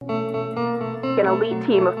an elite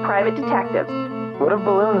team of private detectives. What if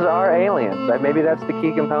balloons are aliens? Maybe that's the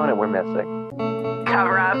key component we're missing.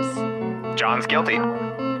 Cover-ups. John's guilty.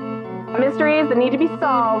 Mysteries that need to be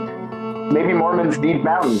solved. Maybe Mormons need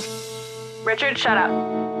mountains. Richard, shut up.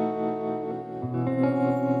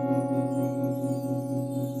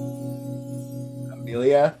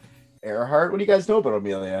 Amelia Earhart. What do you guys know about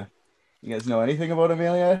Amelia? You guys know anything about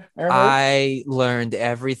Amelia Earhart? I learned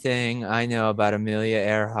everything I know about Amelia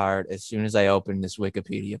Earhart as soon as I opened this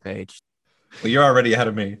Wikipedia page. Well, you're already ahead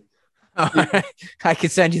of me. All right. I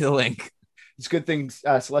can send you the link. It's good thing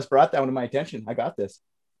Celeste brought that one to my attention. I got this.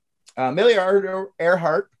 Amelia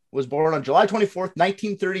Earhart was born on July 24th,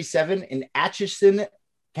 1937 in Atchison,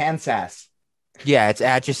 Kansas. Yeah, it's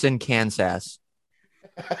Atchison, Kansas.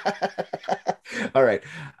 All right.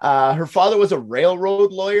 Her father was a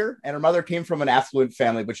railroad lawyer, and her mother came from an affluent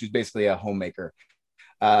family, but she's basically a homemaker.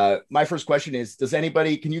 My first question is,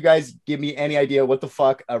 can you guys give me any idea what the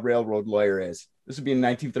fuck a railroad lawyer is? This would be in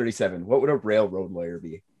 1937. What would a railroad lawyer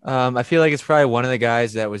be? I feel like it's probably one of the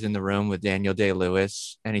guys that was in the room with Daniel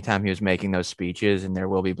Day-Lewis anytime he was making those speeches and There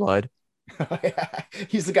Will Be Blood.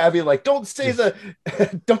 He's the guy being like, don't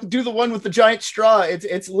don't do the one with the giant straw.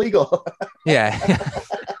 It's legal. Yeah.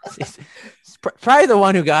 It's probably the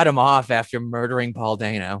one who got him off after murdering Paul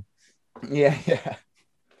Dano. Yeah.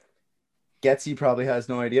 Getsy probably has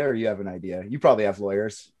no idea, or you have an idea. You probably have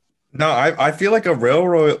lawyers. No, I feel like a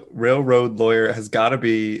railroad lawyer has got to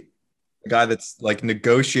be a guy that's like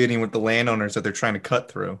negotiating with the landowners that they're trying to cut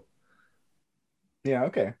through. Yeah,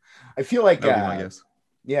 okay. I feel like that would be my guess.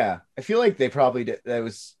 Yeah, I feel like they probably did.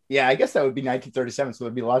 I guess that would be 1937. So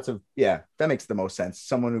there'd be lots of, that makes the most sense.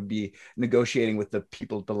 Someone would be negotiating with the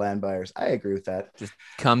people, the land buyers. I agree with that. Just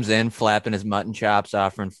comes in flapping his mutton chops,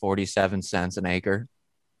 offering 47 cents an acre.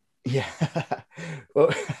 Yeah. Well,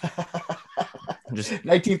 just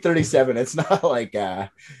 1937. It's not like, all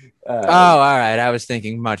right. I was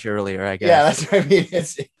thinking much earlier, I guess. Yeah, that's what I mean.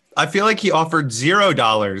 I feel like he offered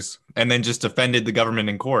 $0 and then just defended the government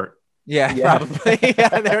in court. Yeah, probably.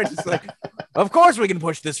 Yeah, they were just like, of course we can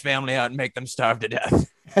push this family out and make them starve to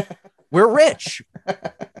death. We're rich.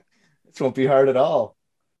 This won't be hard at all.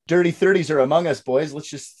 Dirty 30s are among us, boys. Let's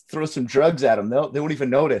just throw some drugs at them. They won't even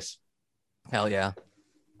notice. Hell yeah.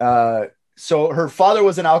 So her father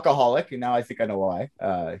was an alcoholic, and now I think I know why.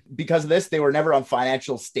 Because of this, they were never on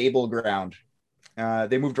financial stable ground.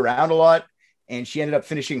 They moved around a lot, and she ended up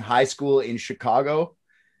finishing high school in Chicago.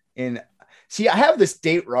 See, I have this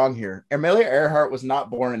date wrong here. Amelia Earhart was not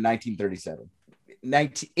born in 1937.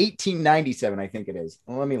 1897, I think it is.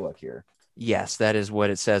 Well, let me look here. Yes, that is what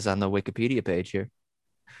it says on the Wikipedia page here.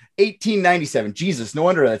 1897. Jesus, no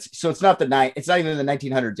wonder it's not it's not even the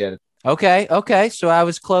 1900s yet. Okay. So I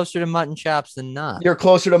was closer to mutton chops than not. You're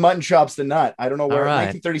closer to mutton chops than not. I don't know where.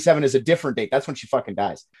 Right. 1937 is a different date. That's when she fucking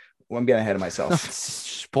dies. Well, I'm getting ahead of myself.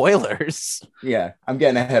 Spoilers. Yeah, I'm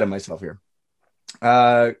getting ahead of myself here.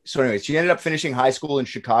 So anyways, she ended up finishing high school in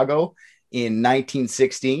Chicago in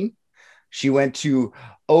 1916. She went to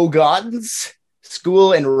Ogontz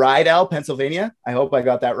School in Rydell, Pennsylvania. I hope I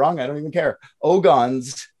got that wrong. I don't even care.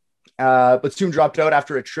 Ogontz, but soon dropped out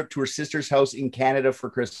after a trip to her sister's house in Canada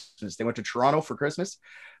for Christmas. They went to Toronto for Christmas.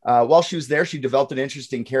 While she was there, she developed an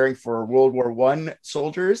interest in caring for World War I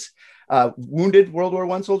soldiers, wounded World War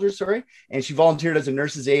I soldiers, sorry. And she volunteered as a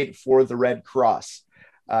nurse's aide for the Red Cross.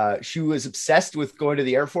 She was obsessed with going to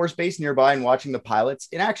the Air Force Base nearby and watching the pilots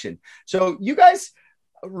in action. So you guys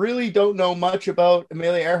really don't know much about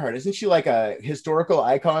Amelia Earhart. Isn't she like a historical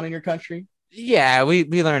icon in your country? Yeah, we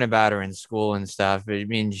learn about her in school and stuff. I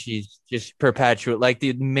mean, she's just perpetual, like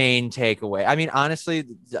the main takeaway. I mean, honestly,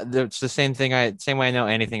 it's the same way I know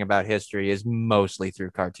anything about history is mostly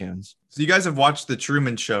through cartoons. So you guys have watched The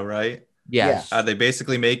Truman Show, right? Yes. Yeah. They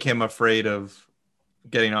basically make him afraid of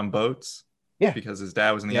getting on boats. Yeah. Because his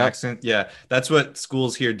dad was in the accident. Yeah. That's what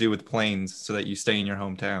schools here do with planes so that you stay in your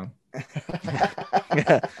hometown.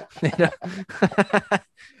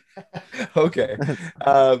 Okay.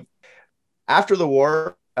 After the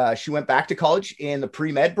war, she went back to college in the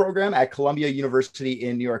pre-med program at Columbia University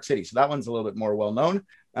in New York City. So that one's a little bit more well-known.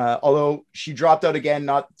 Although she dropped out again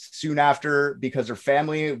not soon after because her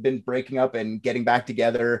family had been breaking up and getting back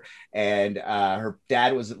together. And her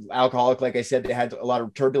dad was alcoholic. Like I said, they had a lot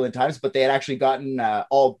of turbulent times, but they had actually gotten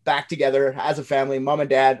all back together as a family, mom and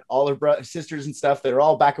dad, all her sisters and stuff. They were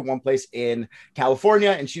all back in one place in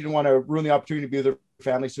California, and she didn't want to ruin the opportunity to be with her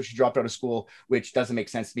family. So she dropped out of school, which doesn't make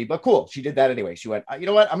sense to me, but cool. She did that anyway. She went, you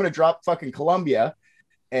know what? I'm going to drop fucking Columbia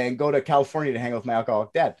and go to California to hang out with my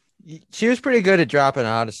alcoholic dad. She was pretty good at dropping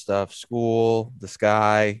out of stuff. School, the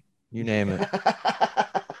sky, you name it.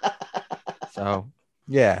 So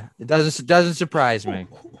Yeah, it doesn't surprise me.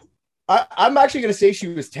 I'm actually going to say she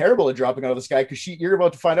was terrible at dropping out of the sky because you're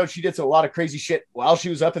about to find out she did a lot of crazy shit while she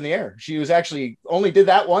was up in the air. She was actually only did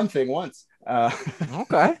that one thing once.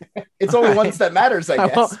 Okay. It's only once that matters, I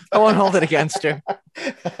guess. I won't hold it against her.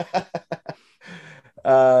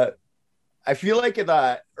 I feel like in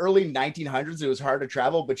the early 1900s, it was hard to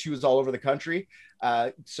travel, but she was all over the country.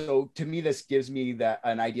 So to me, this gives me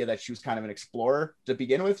an idea that she was kind of an explorer to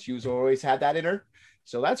begin with. She was always had that in her.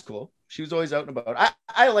 So that's cool. She was always out and about.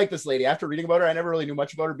 I like this lady. After reading about her, I never really knew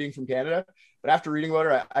much about her being from Canada, but after reading about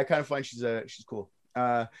her, I kind of find she's cool.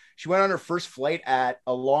 She went on her first flight at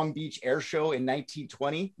a Long Beach air show in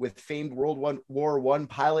 1920 with famed World War I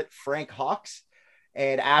pilot Frank Hawks.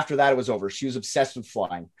 And after that, it was over. She was obsessed with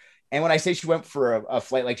flying. And when I say she went for a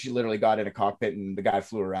flight, like she literally got in a cockpit and the guy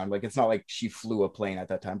flew around. Like it's not like she flew a plane at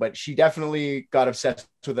that time, but she definitely got obsessed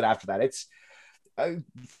with it after that.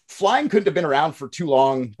 Flying couldn't have been around for too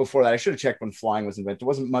long before that. I should have checked when flying was invented. It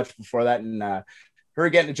wasn't much before that. And her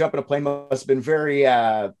getting to jump in a plane must have been very,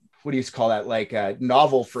 what do you call that? Like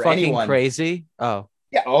novel for fucking anyone. Crazy. Oh,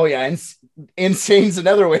 yeah. Oh, yeah. Insane's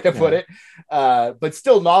another way to put it. But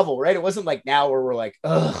still novel, right? It wasn't like now where we're like,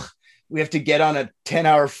 ugh, we have to get on a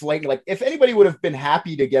 10-hour flight. Like if anybody would have been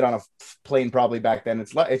happy to get on a plane, probably back then,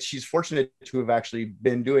 she's fortunate to have actually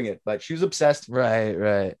been doing it, but she was obsessed.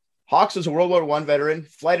 Right. Hawks was a World War I veteran,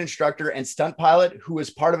 flight instructor, and stunt pilot who was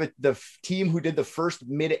part of the team who did the first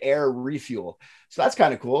mid-air refuel. So that's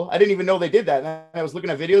kind of cool. I didn't even know they did that. And I was looking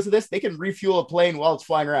at videos of this. They can refuel a plane while it's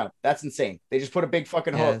flying around. That's insane. They just put a big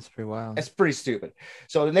fucking hook. That's pretty wild. That's pretty stupid.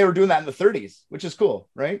 So then they were doing that in the 30s, which is cool,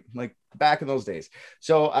 right? Like back in those days.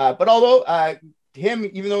 So, but although him,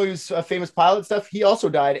 even though he was a famous pilot and stuff, he also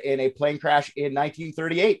died in a plane crash in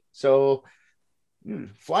 1938. So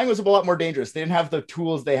flying was a lot more dangerous. They didn't have the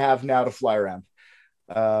tools they have now to fly around.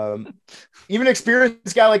 Even an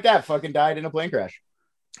experienced guy like that fucking died in a plane crash.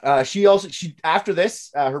 She after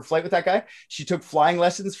this, her flight with that guy, she took flying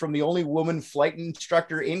lessons from the only woman flight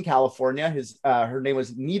instructor in California. Her name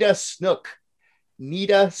was Nita Snook.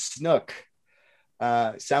 Nita Snook.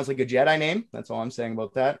 Sounds like a Jedi name. That's all I'm saying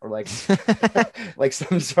about that. Or like, like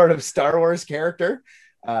some sort of Star Wars character.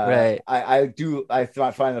 Right. I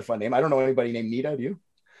find it a fun name. I don't know anybody named Nita. Do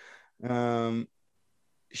you?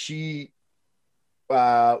 She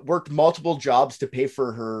worked multiple jobs to pay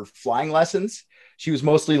for her flying lessons. She was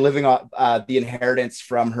mostly living on the inheritance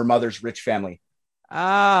from her mother's rich family.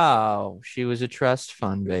 Oh, she was a trust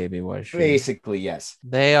fund baby, was she? Basically, yes.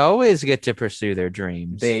 They always get to pursue their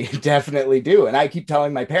dreams. They definitely do. And I keep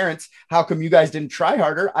telling my parents, how come you guys didn't try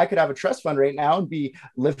harder? I could have a trust fund right now and be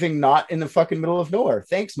living not in the fucking middle of nowhere.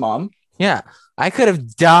 Thanks, Mom. Yeah, I could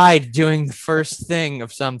have died doing the first thing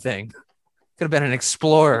of something. Could have been an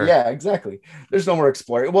explorer. Yeah, exactly. There's no more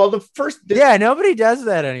exploring. Well, yeah, nobody does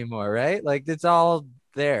that anymore, right? Like it's all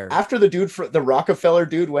there. After the Rockefeller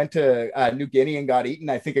dude went to New Guinea and got eaten,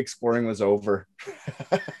 I think exploring was over.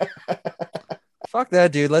 Fuck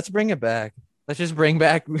that, dude. Let's bring it back. Let's just bring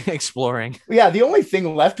back exploring. Yeah, the only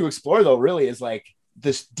thing left to explore, though, really is like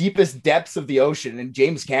the deepest depths of the ocean, and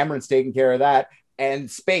James Cameron's taking care of that,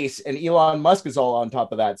 and space, and Elon Musk is all on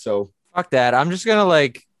top of that. So fuck that. I'm just gonna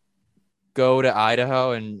like go to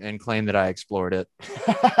Idaho and claim that I explored it.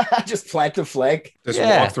 Just plant a flag. Just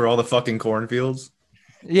walk through all the fucking cornfields.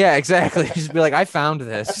 Yeah, exactly. Just be like, I found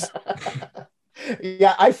this.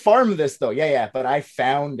 Yeah, I farmed this though. Yeah, but I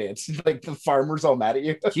found it. Like the farmers all mad at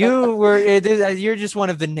you. You're just one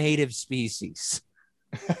of the native species,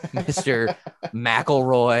 Mr.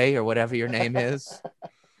 McElroy or whatever your name is.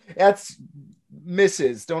 That's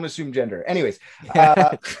Mrs. Don't assume gender. Anyways,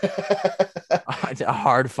 a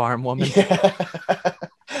hard farm woman. Yeah.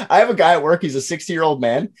 I have a guy at work. He's a 60-year-old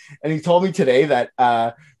man, and he told me today that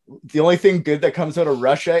the only thing good that comes out of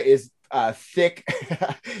Russia is thick.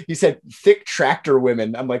 He said thick tractor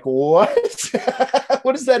women. I'm like, what?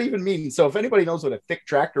 What does that even mean? So if anybody knows what a thick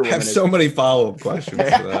tractor woman I have so many follow-up questions to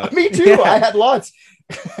that. Me too. Yeah. I had lots.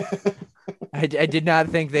 I did not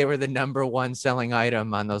think they were the number one selling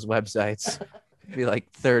item on those websites. Be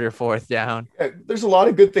like third or fourth down. Yeah, there's a lot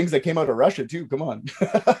of good things that came out of Russia too. Come on.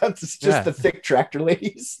 It's just the thick tractor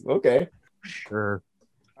ladies. Okay. Sure.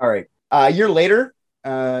 All right. A year later,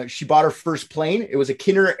 she bought her first plane. It was a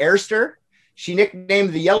Kinner Airster. She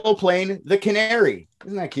nicknamed the yellow plane the Canary.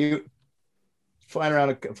 Isn't that cute? Flying around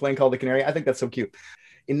a plane called the Canary. I think that's so cute.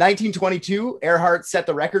 In 1922, Earhart set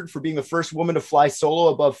the record for being the first woman to fly solo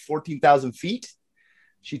above 14,000 feet.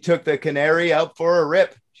 She took the Canary out for a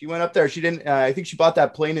rip. She went up there. She didn't, I think she bought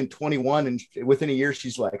that plane in 21. And within a year,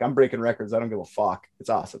 she's like, I'm breaking records. I don't give a fuck. It's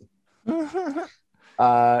awesome.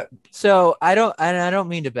 So I don't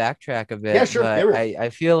mean to backtrack a bit. Yeah, sure. But I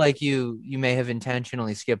feel like you may have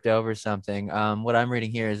intentionally skipped over something. What I'm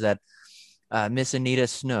reading here is that Miss Anita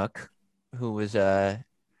Snook, who was the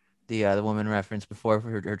woman referenced before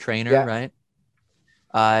for her trainer, Yeah.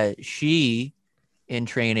 right? She in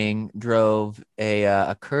training drove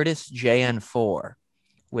a Curtis JN4,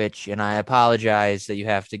 which, and I apologize that you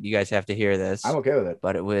guys have to hear this. I'm okay with it.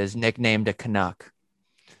 But it was nicknamed a Canuck.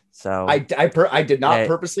 So I did not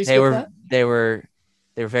purposely skip that. They were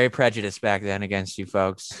very prejudiced back then against you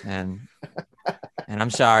folks, and I'm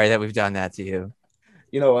sorry that we've done that to you.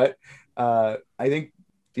 You know what? I think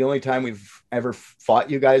the only time we've ever fought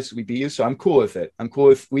you guys, we beat you. So I'm cool with it. I'm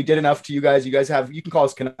cool if we did enough to you guys. You guys you can call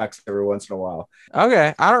us Canucks every once in a while.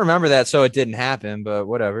 Okay. I don't remember that, so it didn't happen, but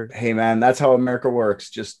whatever. Hey, man, that's how America works.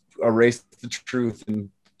 Just erase the truth and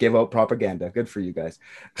give out propaganda. Good for you guys.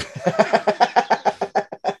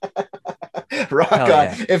 Rock on.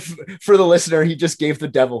 Yeah. If for the listener, he just gave the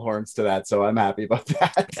devil horns to that. So I'm happy about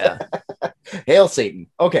that. Yeah. Hail Satan.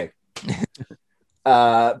 Okay.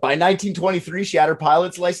 By 1923, she had her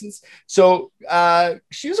pilot's license. So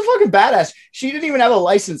she was a fucking badass. She didn't even have a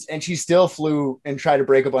license, and she still flew and tried to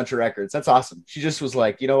break a bunch of records. That's awesome. She just was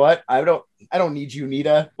like, you know what? I don't need you,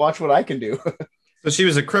 Nita. Watch what I can do. So she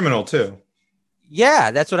was a criminal too.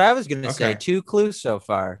 Yeah, that's what I was going to Okay. say. 2 clues so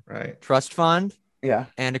far. Right. Trust fund Yeah.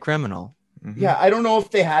 and a criminal. Mhm. Yeah. I don't know if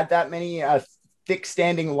they had that many thick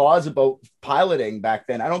standing laws about piloting back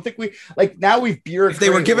then. I don't think now we've If they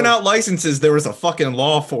were giving out licenses, there was a fucking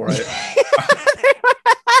law for it.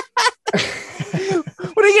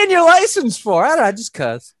 What are you getting your license for? I don't know, just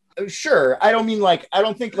cuss. Sure. I don't mean I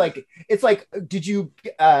don't think it's like, did you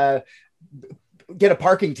get a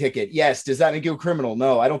parking ticket? Yes. Does that make you a criminal?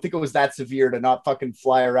 No, I don't think it was that severe to not fucking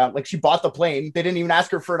fly around. Like, she bought the plane. They didn't even ask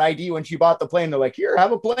her for an ID when she bought the plane. They're like, here,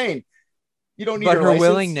 have a plane. You don't need But her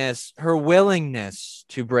willingness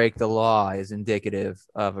to break the law is indicative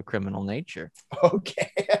of a criminal nature.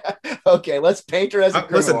 Okay. Okay. Let's paint her as a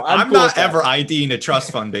criminal. Listen, I'm cool not with that. ever IDing a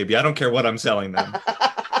trust fund, baby. I don't care what I'm selling them.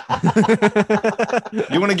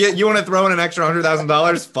 You want to throw in an extra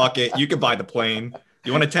 $100,000? Fuck it. You can buy the plane.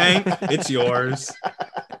 You want a tank? It's yours.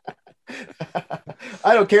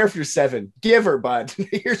 I don't care if you're 7. Give her, bud.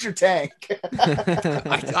 Here's your tank.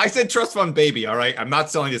 I said trust fund, baby. All right. I'm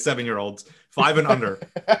not selling to 7-year-olds, 5 and under.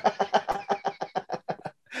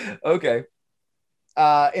 Okay.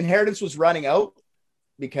 Inheritance was running out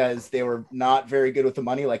because they were not very good with the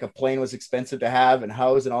money. Like, a plane was expensive to have and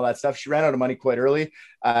house and all that stuff. She ran out of money quite early,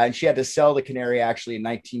 and she had to sell the Canary actually in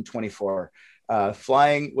 1924.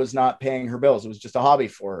 Flying was not paying her bills. It was just a hobby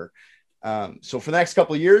for her. So for the next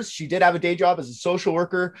couple of years, she did have a day job as a social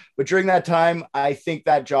worker, but during that time, I think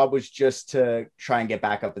that job was just to try and get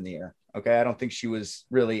back up in the air. Okay. I don't think she was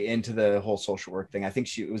really into the whole social work thing. I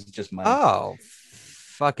think it was just money. Oh,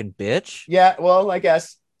 fucking bitch. Yeah. Well, I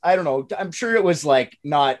guess, I don't know. I'm sure it was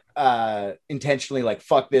not intentionally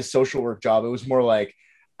fuck this social work job. It was more like,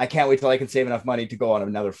 I can't wait till I can save enough money to go on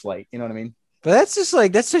another flight. You know what I mean? But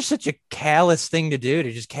that's just such a callous thing to do,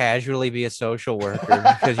 to just casually be a social worker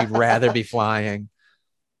because you'd rather be flying.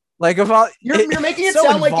 You're making it so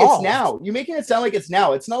sound like it's involved. now. You're making it sound like it's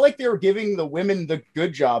now. It's not like they were giving the women the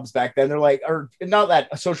good jobs back then. They're like, or not that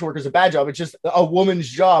a social worker is a bad job. It's just a woman's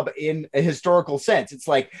job in a historical sense. It's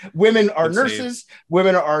like women are Good nurses,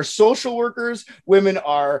 women are social workers, women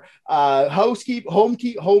are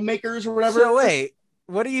homemakers or whatever. So wait,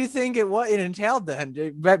 what do you think it entailed then?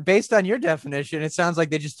 Based on your definition, it sounds like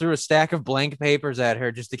they just threw a stack of blank papers at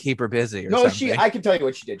her just to keep her busy. Or No, something. I can tell you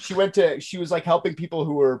what she did. She was helping people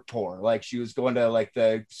who were poor. Like, she was going to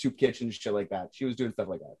the soup kitchen and shit like that. She was doing stuff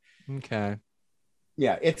like that. Okay.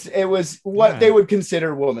 Yeah, it was what they would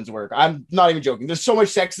consider woman's work. I'm not even joking. There's so much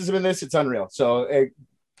sexism in this, it's unreal. So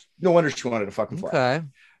no wonder she wanted to fucking fly. Okay.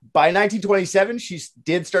 By 1927, she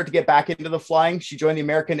did start to get back into the flying. She joined the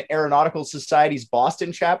American Aeronautical Society's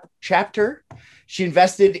Boston chapter. She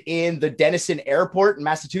invested in the Denison Airport in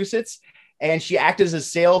Massachusetts, and she acted as a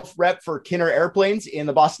sales rep for Kinner Airplanes in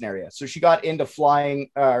the Boston area. So she got into flying,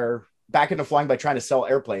 or back into flying, by trying to sell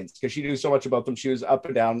airplanes because she knew so much about them. She was up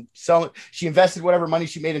and down selling. She invested whatever money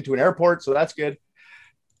she made into an airport, so that's good.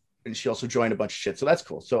 And she also joined a bunch of shit. So that's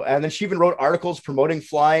cool. So, and then she even wrote articles promoting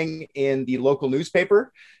flying in the local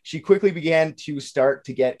newspaper. She quickly began to start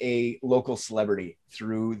to get a local celebrity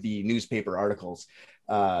through the newspaper articles.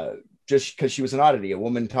 Just because she was an oddity, a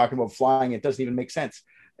woman talking about flying, it doesn't even make sense.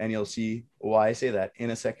 And you'll see why I say that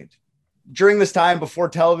in a second. During this time, before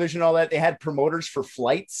television, all that, they had promoters for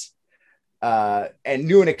flights and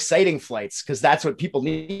new and exciting flights, because that's what people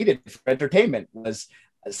needed for entertainment, was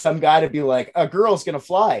some guy to be like, a girl's going to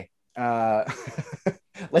fly.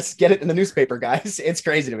 Let's get it in the newspaper, guys. It's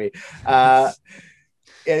crazy to me.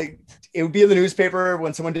 It would be in the newspaper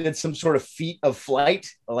when someone did some sort of feat of flight,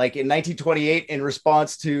 like in 1928, in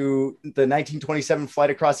response to the 1927 flight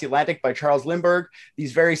across the Atlantic by Charles Lindbergh.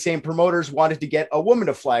 These very same promoters wanted to get a woman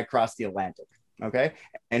to fly across the Atlantic. Okay.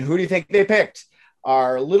 And who do you think they picked?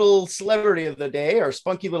 Our little celebrity of the day, our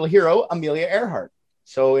spunky little hero, Amelia Earhart.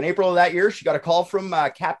 So in April of that year, she got a call from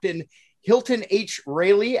Captain Hilton H.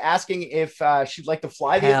 Rayleigh asking if she'd like to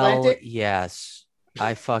fly the Atlantic. Yes.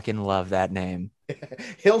 I fucking love that name.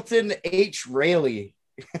 Hilton H. Rayleigh.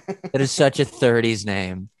 That is such a 30s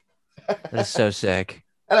name. That is so sick.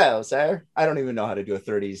 Hello, sir. I don't even know how to do a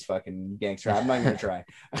 30s fucking gangster. I'm not going to try.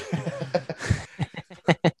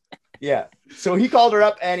 Yeah. So he called her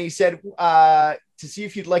up and he said to see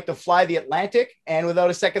if you'd like to fly the Atlantic. And without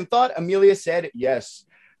a second thought, Amelia said yes.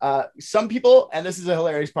 Some people, and this is a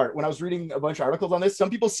hilarious part, when I was reading a bunch of articles on this, some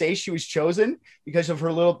people say she was chosen because of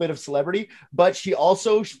her little bit of celebrity, but she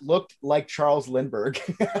also looked like Charles Lindbergh.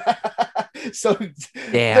 So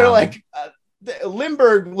they're like,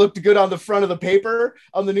 Lindbergh looked good on the front of the paper,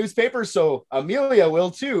 on the newspaper, so Amelia will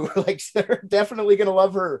too. Like, they're definitely going to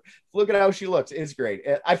love her. Look at how she looks. It's great.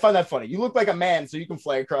 I find that funny. You look like a man, so you can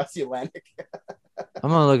fly across the Atlantic. I'm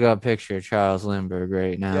going to look up a picture of Charles Lindbergh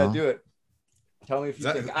right now. Yeah, do it. Tell me if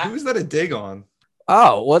you think. Who's that a dig on?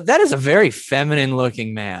 Oh, well, that is a very feminine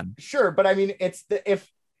looking man. Sure, but I mean, it's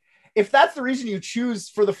if that's the reason you choose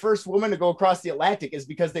for the first woman to go across the Atlantic is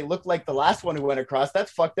because they look like the last one who went across,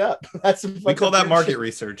 that's fucked up. That's we call that market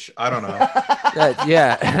research. I don't know.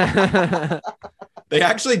 Yeah. They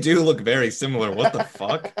actually do look very similar. What the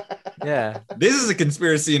fuck? Yeah. This is a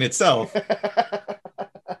conspiracy in itself.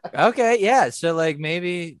 Okay, yeah. So like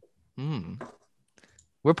maybe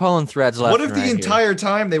we're pulling threads left. What if and the right entire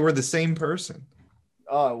time they were the same person?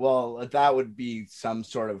 Oh, well, that would be some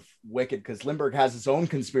sort of wicked, because Lindbergh has his own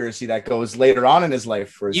conspiracy that goes later on in his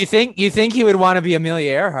life. You think he would want to be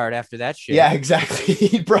Amelia Earhart after that shit? Yeah, exactly.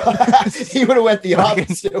 He would have went the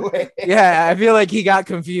opposite way. Yeah, I feel like he got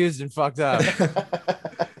confused and fucked up.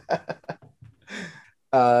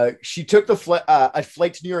 She took a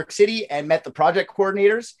flight to New York City and met the project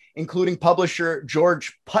coordinators, including publisher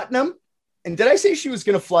George Putnam. And did I say she was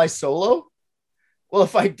going to fly solo? Well,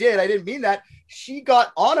 if I did, I didn't mean that. She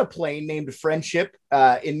got on a plane named Friendship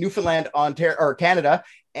in Newfoundland, Ontario, or Canada,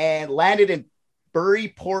 and landed in Bury,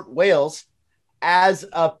 Port Wales as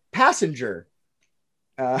a passenger.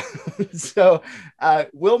 So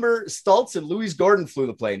Wilmer Stultz and Louise Gordon flew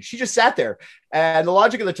the plane. She just sat there. And the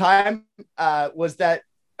logic of the time was that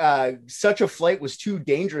such a flight was too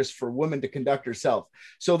dangerous for women to conduct herself.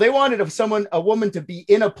 So they wanted a woman to be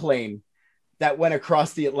in a plane that went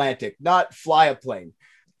across the Atlantic, not fly a plane.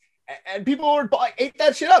 And people ate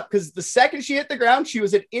that shit up, because the second she hit the ground, she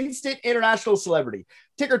was an instant international celebrity.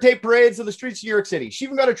 Ticker tape parades in the streets of New York City. She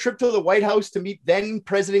even got a trip to the White House to meet then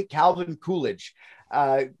President Calvin Coolidge.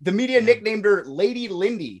 The media nicknamed her Lady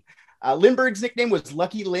Lindy. Lindbergh's nickname was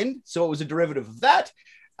Lucky Lind, so it was a derivative of that.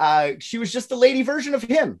 She was just the lady version of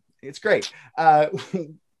him. It's great.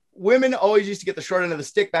 Women always used to get the short end of the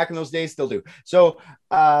stick back in those days, still do. So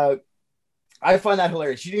I find that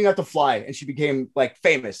hilarious. She didn't have to fly, and she became like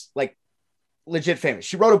famous, like legit famous.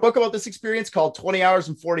 She wrote a book about this experience called 20 Hours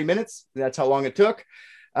and 40 Minutes. That's how long it took.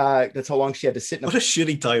 That's how long she had to sit in What a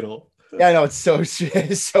shitty title. Yeah, I know, it's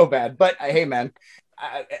so bad. But hey, man,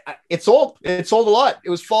 it sold a lot.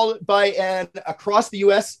 It was followed by an across the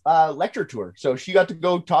U.S. Lecture tour. So she got to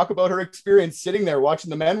go talk about her experience sitting there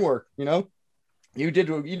watching the men work. You know, you did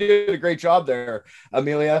a great job there,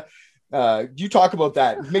 Amelia. You talk about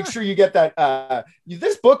that. Make sure you get that.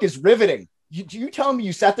 This book is riveting. You tell me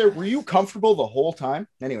you sat there. Were you comfortable the whole time?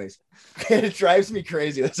 Anyways, it drives me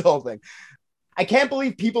crazy, this whole thing. I can't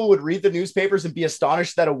believe people would read the newspapers and be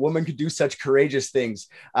astonished that a woman could do such courageous things.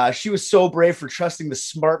 She was so brave for trusting the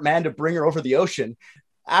smart man to bring her over the ocean.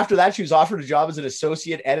 After that, she was offered a job as an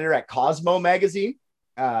associate editor at Cosmo magazine.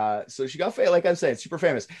 So she got, like I'm saying, super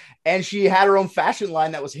famous. And she had her own fashion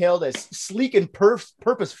line that was hailed as sleek and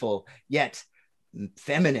purposeful, yet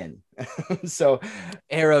feminine. So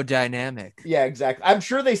aerodynamic. Yeah, exactly. I'm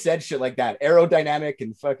sure they said shit like that. Aerodynamic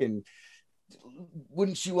and fucking,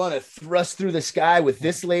 wouldn't you want to thrust through the sky with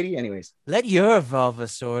this lady? Anyways. Let your vulva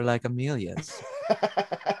soar like Amelia's.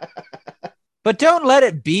 But don't let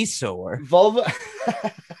it be sore. Vulva.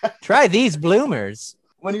 Try these bloomers.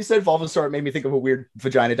 When you said Bulbasaur, it made me think of a weird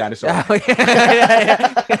vagina dinosaur. Oh,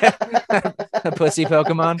 yeah. A pussy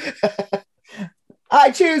Pokemon.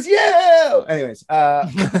 I choose you. Anyways,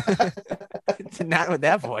 not with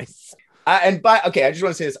that voice. I just want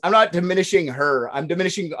to say this. I'm not diminishing her. I'm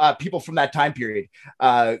diminishing people from that time period.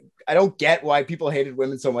 don't get why people hated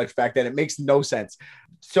women so much back then. It makes no sense.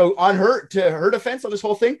 So to her defense on this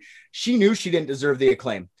whole thing, she knew she didn't deserve the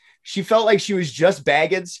acclaim. She felt like she was just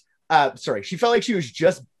baggage. She felt like she was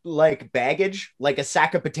just like baggage, like a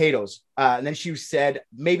sack of potatoes. And then she said,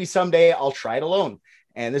 maybe someday I'll try it alone.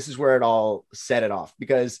 And this is where it all set it off,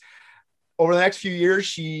 because over the next few years,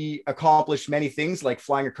 she accomplished many things like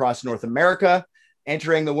flying across North America,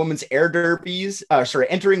 entering women's air derbies, and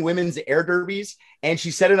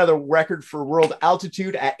she set another record for world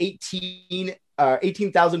altitude at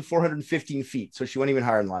 18,415 feet. So she went even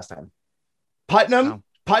higher than last time. Putnam,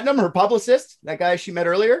 her publicist, that guy she met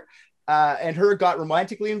earlier, and her got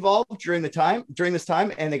romantically involved during this time,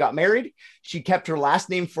 and they got married. She kept her last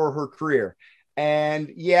name for her career.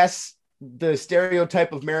 And yes, the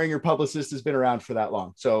stereotype of marrying your publicist has been around for that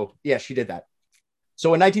long. So yeah, she did that.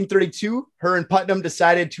 So in 1932, her and Putnam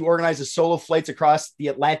decided to organize a solo flights across the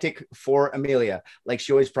Atlantic for Amelia, like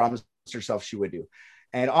she always promised herself she would do.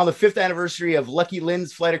 And on the 5th anniversary of Lucky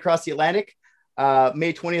Lynn's flight across the Atlantic,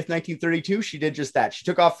 May 20th, 1932, she did just that. She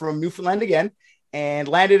took off from Newfoundland again and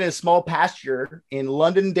landed in a small pasture in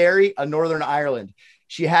Londonderry, Northern Ireland.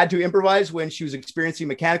 She had to improvise when she was experiencing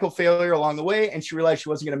mechanical failure along the way, and she realized she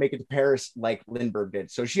wasn't going to make it to Paris like Lindbergh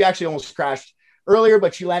did. So she actually almost crashed earlier,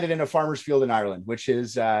 but she landed in a farmer's field in Ireland, which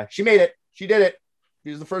is, she made it. She did it. She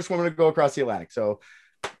was the first woman to go across the Atlantic. So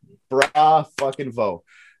bravo.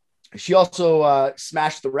 She also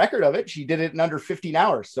smashed the record of it. She did it in under 15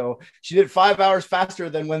 hours. So she did 5 hours faster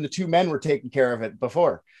than when the two men were taking care of it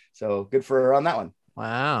before. So good for her on that one.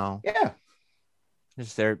 Wow. Yeah.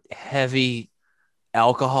 Just their heavy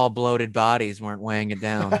alcohol bloated bodies weren't weighing it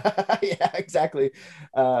down. Yeah, exactly.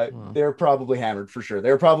 They're probably hammered for sure.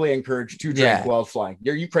 They're probably encouraged to drink while flying.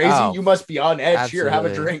 Are you crazy? Oh, you must be on edge. absolutely. Here, have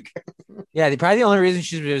a drink. Yeah, probably the only reason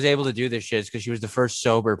she was able to do this shit is because she was the first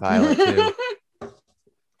sober pilot too.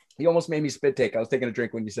 You almost made me spit take. I was taking a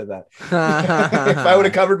drink when you said that. If I would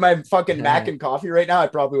have covered my fucking mac and coffee right now, I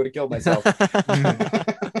probably would have killed myself.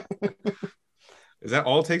 Is that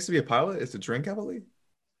all it takes to be a pilot? Is to drink heavily?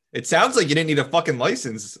 It sounds like you didn't need a fucking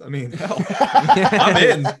license. I mean, hell, I'm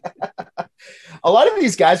in. A lot of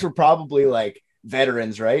these guys were probably like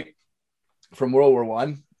veterans, right? From World War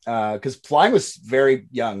One, because flying was very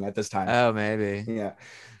young at this time. Oh, maybe.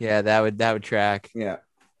 Yeah, that would track. Yeah.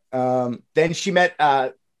 Then she met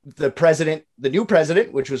the new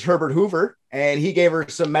president, which was Herbert Hoover, and he gave her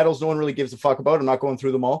some medals no one really gives a fuck about. I'm not going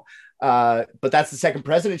through them all, but that's the second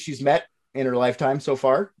president she's met in her lifetime so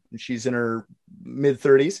far. She's in her mid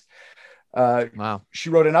 30s. Wow. She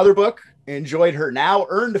wrote another book, enjoyed her now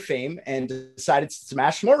earned fame, and decided to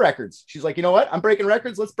smash more records. She's like, you know what? I'm breaking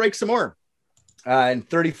records. Let's break some more. In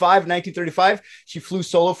 1935, she flew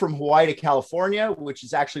solo from Hawaii to California, which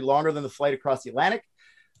is actually longer than the flight across the Atlantic.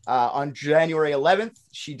 On January 11th,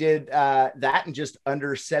 she did that in just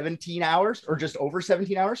under 17 hours, or just over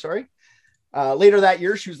 17 hours. Sorry. Later that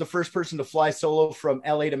year, she was the first person to fly solo from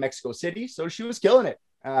LA to Mexico City. So she was killing it.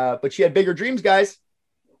 But she had bigger dreams, guys.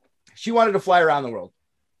 She wanted to fly around the world.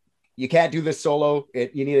 You can't do this solo.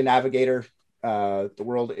 You need a navigator. The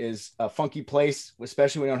world is a funky place,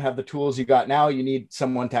 especially when you don't have the tools you got now. You need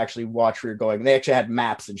someone to actually watch where you're going. They actually had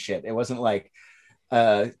maps and shit. It wasn't like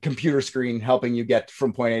a computer screen helping you get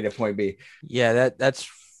from point A to point B. Yeah, that's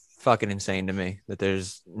fucking insane to me that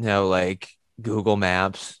there's no like Google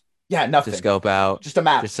Maps. Yeah, nothing. To scope out. Just a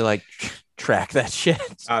map. Just to like track that shit.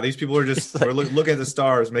 These people are just like, looking at the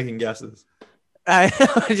stars, making guesses. I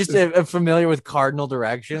just am familiar with cardinal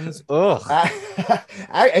directions. Ugh.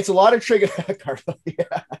 It's a lot of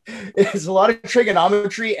It's a lot of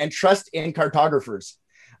trigonometry and trust in cartographers.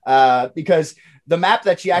 Because the map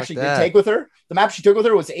that she actually did take with her, the map she took with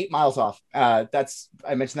her was 8 miles off. I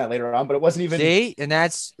mentioned that later on, but it wasn't even. See, and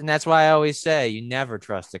that's why I always say you never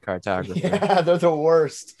trust a cartographer. Yeah, they're the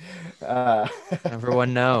worst.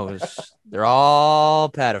 Everyone knows they're all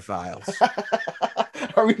pedophiles.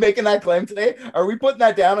 Are we making that claim today? Are we putting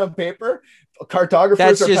that down on paper? Cartographers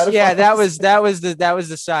that's are just pedophiles? Yeah, that was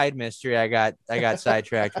the side mystery I got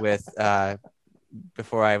sidetracked with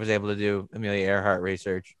before I was able to do Amelia Earhart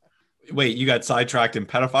research. Wait, you got sidetracked in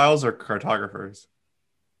pedophiles or cartographers?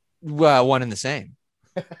 Well, one and the same.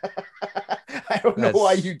 I don't know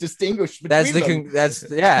why you distinguish between them. That's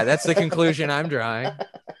the conclusion I'm drawing.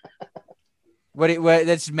 What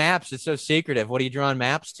that's maps. It's so secretive. What are you drawing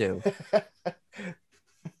maps to?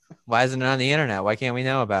 Why isn't it on the internet? Why can't we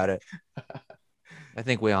know about it? I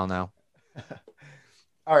think we all know.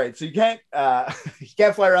 All right, so you can't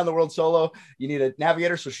fly around the world solo. You need a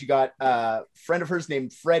navigator. So she got a friend of hers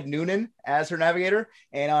named Fred Noonan as her navigator.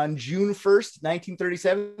 And on June 1st,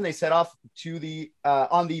 1937, they set off to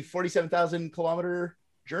on the 47,000 kilometer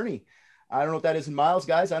journey. I don't know what that is in miles,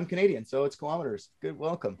 guys. I'm Canadian, so it's kilometers. Good,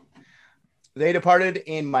 welcome. They departed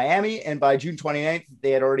in Miami, and by June 29th,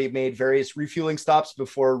 they had already made various refueling stops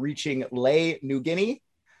before reaching Lae, New Guinea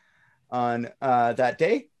on that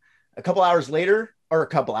day. A couple days later, on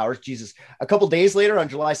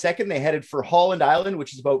July 2nd, they headed for Holland Island,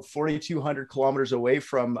 which is about 4,200 kilometers away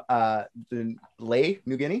from the Lae,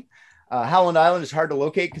 New Guinea. Holland Island is hard to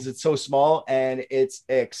locate because it's so small, and it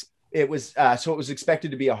was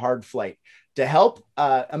expected to be a hard flight. To help,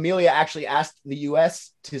 Amelia actually asked the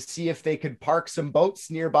U.S. to see if they could park some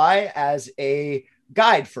boats nearby as a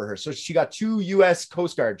guide for her. So she got 2 U.S.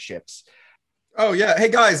 Coast Guard ships. Oh, yeah. Hey,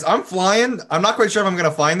 guys, I'm flying. I'm not quite sure if I'm going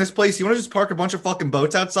to find this place. You want to just park a bunch of fucking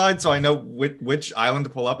boats outside so I know which island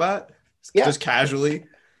to pull up at? Yeah. Just casually.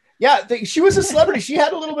 Yeah, she was a celebrity. She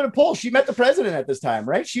had a little bit of pull. She met the president at this time,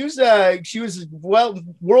 right? She was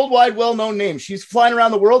worldwide well-known name. She's flying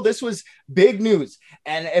around the world. This was big news.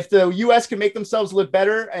 And if the U.S. can make themselves look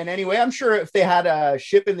better in any way, I'm sure if they had a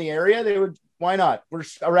ship in the area, they would. Why not? We're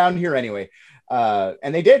around here anyway.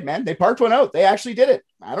 And they did, man. They parked one out. They actually did it.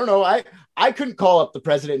 I don't know. I couldn't call up the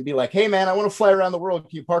president and be like, hey, man, I want to fly around the world.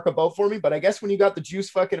 Can you park a boat for me? But I guess when you got the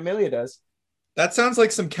juice, fucking Amelia does. That sounds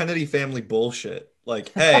like some Kennedy family bullshit. Like,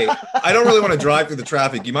 hey, I don't really want to drive through the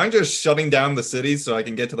traffic. You mind just shutting down the city so I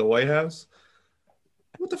can get to the White House?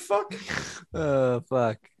 What the fuck? Oh,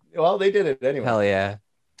 fuck. Well, they did it anyway. Hell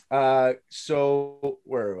yeah. So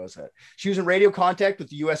where was that? She was in radio contact with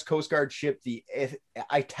the U.S. Coast Guard ship, the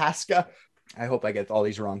Itasca. I hope I get all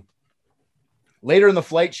these wrong. Later in the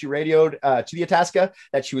flight, she radioed to the Itasca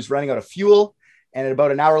that she was running out of fuel. And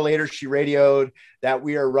about an hour later, she radioed that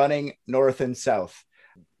we are running north and south.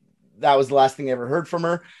 That was the last thing I ever heard from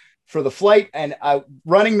her for the flight. And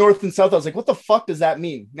running north and south, I was like, what the fuck does that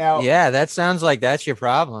mean? Now, yeah, that sounds like that's your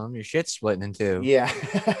problem. Your shit's splitting in two. Yeah.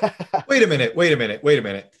 Wait a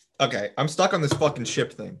minute. Okay, I'm stuck on this fucking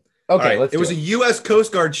ship thing. Okay, right. It was a U.S.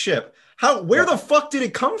 Coast Guard ship. Where the fuck did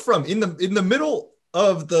it come from? In the middle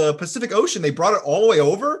of the Pacific Ocean, they brought it all the way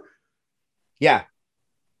over? Yeah.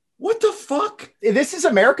 What the fuck? This is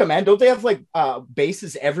America, man. Don't they have like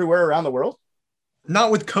bases everywhere around the world?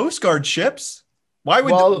 Not with Coast Guard ships. Why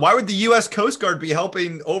would the U.S. Coast Guard be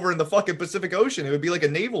helping over in the fucking Pacific Ocean? It would be like a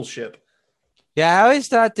naval ship. Yeah, I always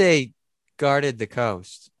thought they guarded the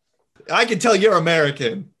coast. I can tell you're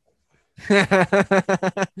American. This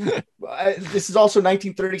is also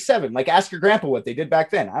 1937. Like, ask your grandpa what they did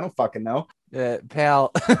back then. I don't fucking know.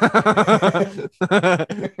 Pal,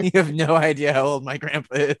 you have no idea how old my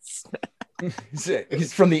grandpa is.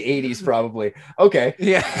 He's from the 80s, probably. Okay.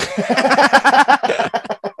 Yeah.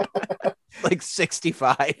 Like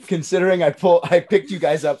 65. Considering I picked you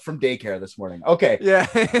guys up from daycare this morning. Okay. Yeah.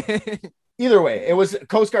 Either way, it was a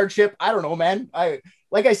Coast Guard ship. I don't know, man.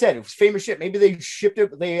 Like I said, it was a famous ship. Maybe they shipped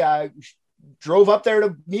it. They drove up there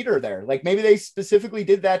to meet her there. Like, maybe they specifically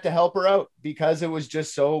did that to help her out because it was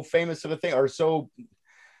just so famous of a thing, or so,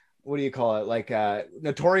 what do you call it? Like,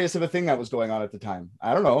 notorious of a thing that was going on at the time.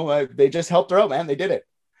 I don't know. They just helped her out, man. They did it.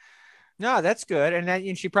 No, that's good.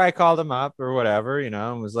 And she probably called him up or whatever,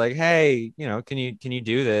 and was like, hey, can you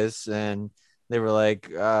do this? And they were like,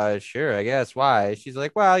 sure, I guess. Why? She's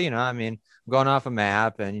like, well, I'm going off a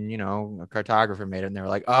map, and a cartographer made it. And they were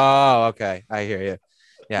like, oh, okay, I hear you.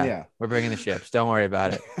 Yeah. We're bringing the ships. Don't worry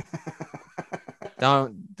about it.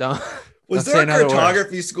 don't. Was there a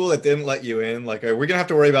cartography school that didn't let you in? Like, are we gonna have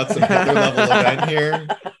to worry about some Hitler level event here?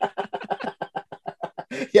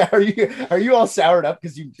 Yeah, are you all soured up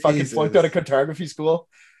because you fucking flunked out of cartography school?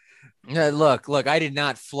 Look, I did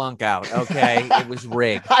not flunk out. Okay, it was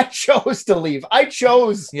rigged. I chose to leave. I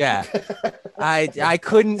chose. Yeah, I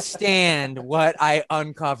couldn't stand what I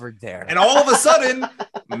uncovered there. And all of a sudden,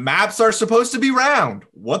 maps are supposed to be round.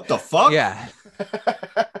 What the fuck? Yeah.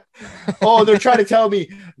 Oh, they're trying to tell me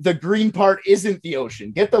the green part isn't the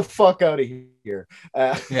ocean. Get the fuck out of here.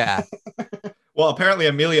 Yeah. Well, apparently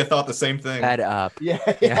Amelia thought the same thing. Head up. Yeah.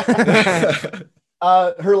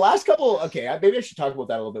 Her last couple. Okay, maybe I should talk about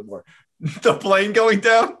that a little bit more. The plane going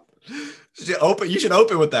down. You should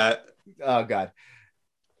open with that. Oh God.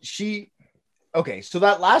 Okay, so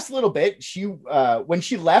that last little bit, when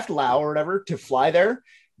she left Laos or whatever to fly there,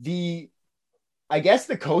 I guess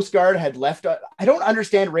the Coast Guard had left. I don't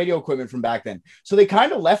understand radio equipment from back then. So they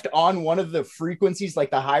kind of left on one of the frequencies,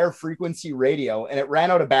 like the higher frequency radio, and it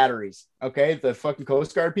ran out of batteries. Okay. The fucking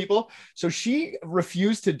Coast Guard people. So she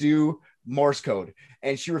refused to do Morse code,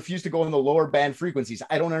 and she refused to go in the lower band frequencies.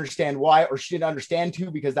 I don't understand why, or she didn't understand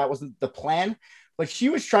to, because that wasn't the plan, but she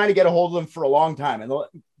was trying to get a hold of them for a long time. And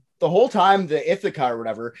the whole time the Ithaca or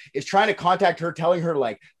whatever is trying to contact her, telling her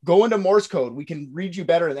like, go into Morse code. We can read you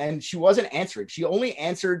better. And she wasn't answering. She only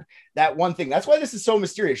answered that one thing. That's why this is so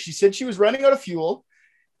mysterious. She said she was running out of fuel.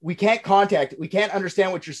 We can't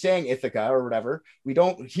understand what you're saying, Ithaca or whatever. We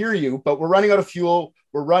don't hear you, but we're running out of fuel.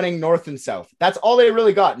 We're running north and south. That's all they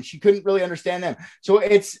really got. And she couldn't really understand them. So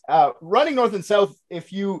it's running north and south.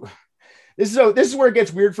 This is where it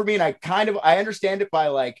gets weird for me. And I understand it by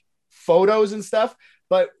like photos and stuff,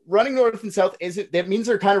 but running north and south that means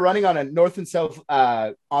they're kind of running on a north and south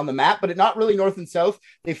on the map, but it's not really north and south.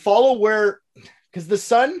 They follow because the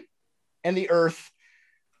sun and the earth,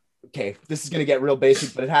 okay, this is going to get real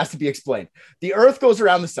basic, but it has to be explained. The earth goes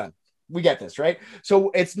around the sun. We get this, right?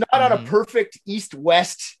 So it's not on a perfect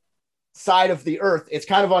east-west side of the earth. It's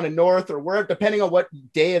kind of on a north or where, depending on what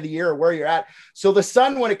day of the year or where you're at. So the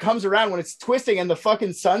sun, when it comes around, when it's twisting and the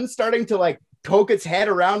fucking sun's starting to like poke its head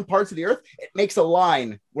around parts of the earth, it makes a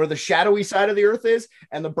line where the shadowy side of the earth is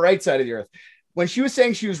and the bright side of the earth. When she was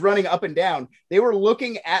saying she was running up and down, they were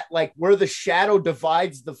looking at like where the shadow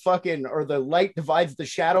divides the light divides the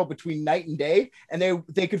shadow between night and day. And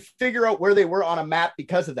they could figure out where they were on a map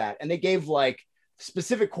because of that. And they gave like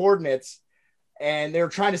specific coordinates and they were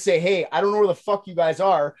trying to say, hey, I don't know where the fuck you guys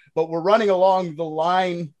are, but we're running along the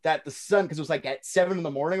line that the sun, because it was like at 7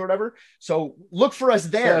 a.m. or whatever. So look for us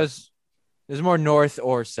there. So there's more north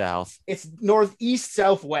or south. It's northeast,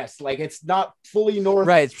 southwest. Like it's not fully north.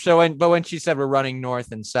 Right. So when she said we're running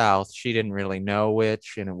north and south, she didn't really know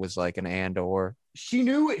which, and it was like an and or. She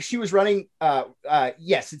knew she was running.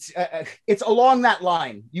 Yes, it's along that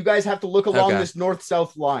line. You guys have to look along this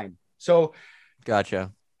north-south line. So,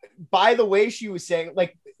 gotcha. By the way, she was saying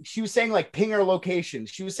like ping her location.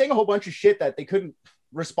 She was saying a whole bunch of shit that they couldn't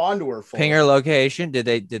respond to her for. Ping her location. Did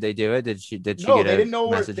they do it? Did she get a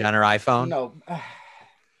message on her iPhone? No.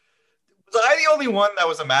 Was I the only one that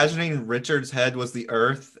was imagining Richard's head was the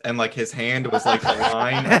earth and like his hand was like the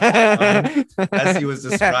line as he was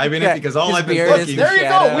describing it? Because all I've been thinking. There you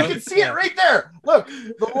go. We can see it right there. Look,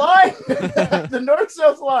 the line, the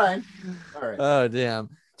north-south line. All right. Oh, damn.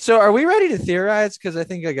 So are we ready to theorize? Because I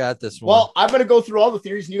think I got this one. Well, I'm going to go through all the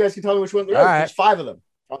theories and you guys can tell me which one. There's 5 of them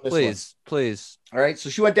on this one. Please. All right. So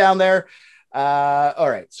she went down there. All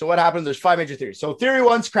right. So what happened? There's 5 major theories. So theory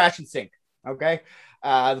 1's crash and sink. Okay.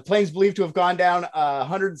 The plane's believed to have gone down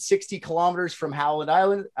 160 kilometers from Howland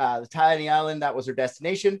Island, the tiny island that was her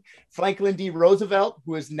destination. Franklin D. Roosevelt,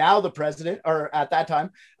 who is now the president, or at that time,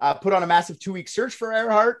 put on a massive 2-week search for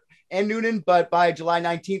Earhart and Noonan, but by July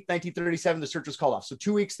 19th, 1937, the search was called off. So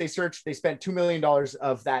 2 weeks they searched. They spent $2 million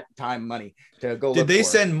of that time money to go. Did they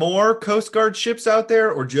send more Coast Guard ships out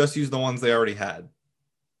there, or just use the ones they already had?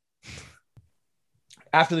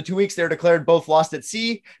 After the 2 weeks, they're declared both lost at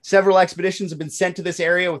sea. Several expeditions have been sent to this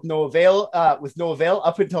area with no avail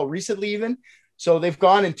up until recently even. So they've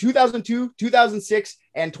gone in 2002, 2006,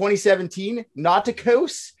 and 2017.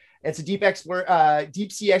 Nauticos, it's a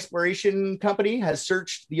deep sea exploration company, has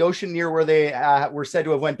searched the ocean near where they were said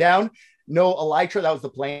to have went down. No Elytra, that was the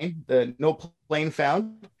plane. No plane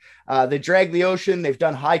found. They dragged the ocean. They've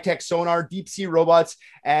done high-tech sonar, deep sea robots,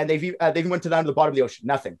 and they've went down to the bottom of the ocean.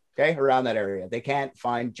 Nothing, okay, around that area. They can't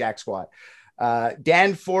find jack squat.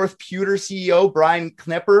 Danforth Pewter CEO Brian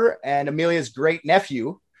Knepper and Amelia's great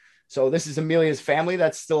nephew. So this is Amelia's family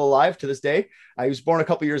that's still alive to this day. He was born a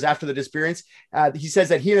couple years after the disappearance. He says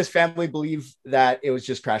that he and his family believe that it was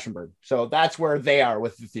just crash and burn. So that's where they are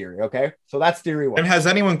with the theory. Okay, so that's theory 1. And has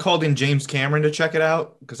anyone called in James Cameron to check it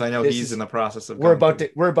out? Because I know he's in the process of. We're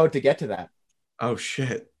about to get to that. Oh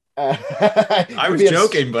shit! I was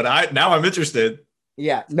joking, but now I'm interested.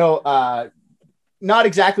 Yeah, no, not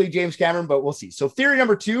exactly James Cameron, but we'll see. So theory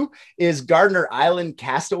number 2 is Gardner Island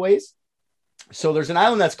castaways. So there's an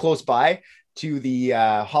island that's close by to the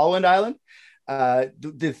Holland Island.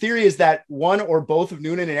 The theory is that one or both of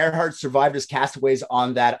Noonan and Earhart survived as castaways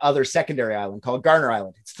on that other secondary island called Gardner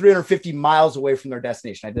Island. It's 350 miles away from their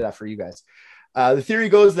destination. I did that for you guys. The theory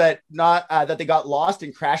goes that that they got lost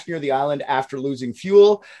and crashed near the island after losing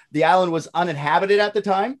fuel. The island was uninhabited at the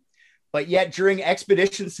time, but yet during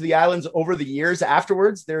expeditions to the islands over the years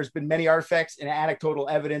afterwards, there's been many artifacts and anecdotal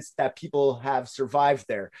evidence that people have survived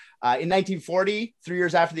there. In 1940, 3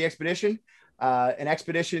 years after the expedition, an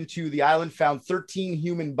expedition to the island found 13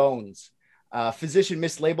 human bones. A physician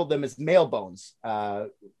mislabeled them as male bones.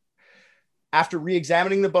 After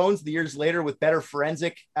re-examining the bones the years later with better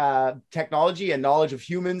forensic technology and knowledge of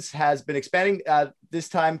humans has been expanding, this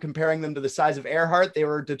time comparing them to the size of Earhart, they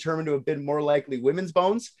were determined to have been more likely women's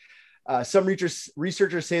bones. Some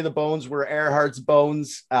researchers say the bones were Earhart's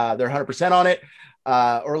bones. They're 100% on it.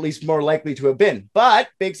 or at least more likely to have been. But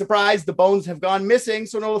big surprise, the bones have gone missing,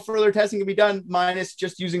 so no further testing can be done minus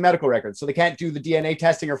just using medical records. So they can't do the DNA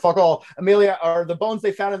testing or fuck all. Amelia, or the bones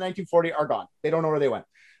they found in 1940 are gone. They don't know where they went.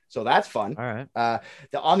 So that's fun. All right.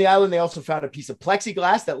 On the island, they also found a piece of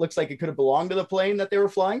plexiglass that looks like it could have belonged to the plane that they were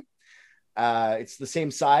flying. It's the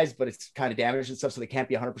same size, but it's kind of damaged and stuff, so they can't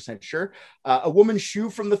be 100% sure. A woman's shoe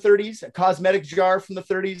from the 30s, a cosmetic jar from the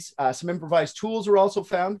 30s, some improvised tools were also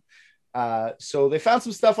found. So they found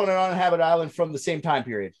some stuff on an uninhabited island from the same time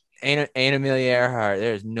period. Ain't Amelia Earhart.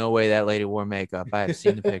 There's no way that lady wore makeup. I have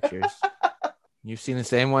seen the pictures. You've seen the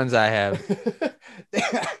same ones I have.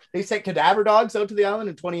 They sent cadaver dogs out to the island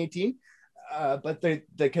in 2018, but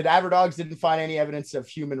the cadaver dogs didn't find any evidence of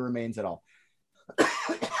human remains at all.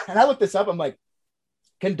 And I looked this up. I'm like,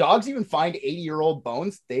 can dogs even find 80-year-old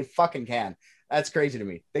bones? They fucking can. That's crazy to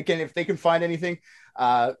me. They can, if they can find anything.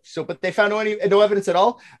 But they found no evidence at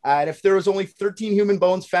all. And if there was only 13 human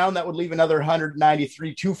bones found, that would leave another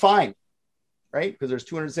 193 to find, right? Because there's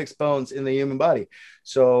 206 bones in the human body.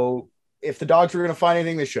 So if the dogs were going to find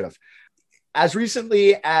anything, they should have. As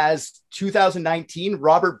recently as 2019,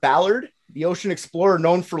 Robert Ballard, the ocean explorer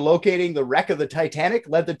known for locating the wreck of the Titanic,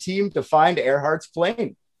 led the team to find Earhart's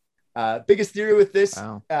plane. Biggest theory with this,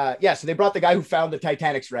 Wow. So they brought the guy who found the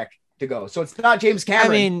Titanic's wreck to go. So it's not James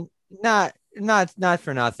Cameron. I mean, not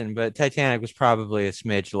for nothing, but Titanic was probably a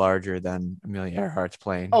smidge larger than Amelia Earhart's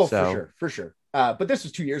plane. Oh, so. for sure. But this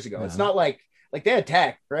was 2 years ago. Yeah. It's not like they had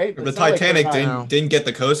tech, right? The It's not like Titanic they're not- didn't get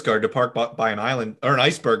the Coast Guard to park by an island or an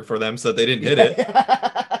iceberg for them, so they didn't hit it.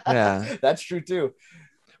 Yeah. That's true too.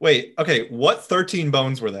 Wait, okay, what 13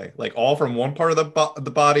 bones were they? Like all from one part of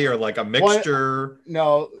the body, or like a mixture?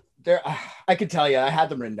 No, there. I could tell you. I had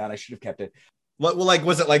them written down. I should have kept it. Well, like,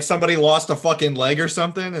 was it like somebody lost a fucking leg or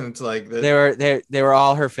something? And it's like They were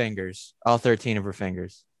all her fingers, all 13 of her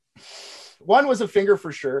fingers. One was a finger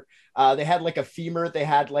for sure. They had like a femur. They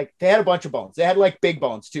had a bunch of bones. They had like big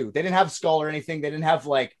bones too. They didn't have skull or anything. They didn't have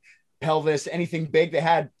like pelvis, anything big. They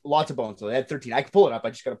had lots of bones. So they had 13. I could pull it up. I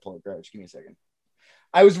just got to pull it. Just give me a second.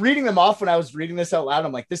 I was reading them off when I was reading this out loud.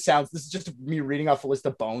 I'm like, this is just me reading off a list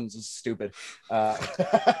of bones. This is stupid. So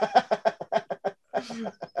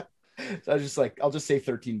I was just like, I'll just say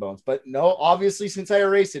 13 bones. But no, obviously, since I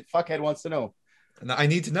erased it, fuckhead wants to know. And I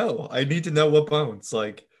need to know. I need to know what bones.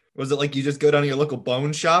 Like, was it like you just go down to your local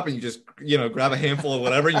bone shop and you just, grab a handful of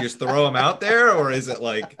whatever and you just throw them out there? Or is it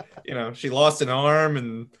like, she lost an arm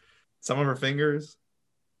and some of her fingers?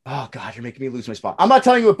 Oh, God, you're making me lose my spot. I'm not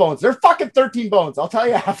telling you what bones. They're fucking 13 bones. I'll tell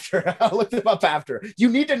you after. I'll look them up after. You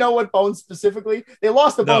need to know what bones specifically. They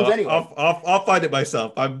lost the bones anyway. I'll find it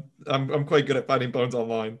myself. I'm quite good at finding bones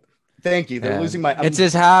online. Thank you. They're losing my... It's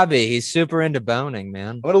his hobby. He's super into boning,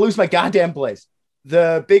 man. I'm going to lose my goddamn place.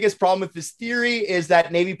 The biggest problem with this theory is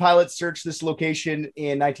that Navy pilots searched this location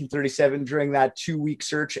in 1937 during that 2-week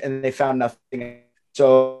search, and they found nothing.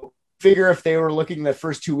 So figure if they were looking the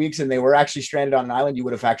first 2 weeks and they were actually stranded on an island, you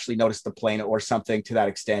would have actually noticed the plane or something to that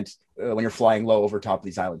extent when you're flying low over top of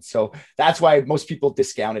these islands. So that's why most people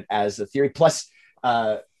discount it as a theory. Plus,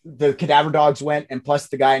 the cadaver dogs went, and plus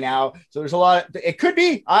the guy now. So there's a lot. It could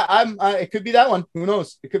be. It could be that one. Who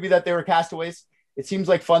knows? It could be that they were castaways. It seems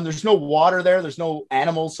like fun. There's no water there. There's no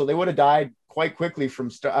animals, so they would have died quite quickly from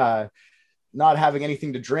not having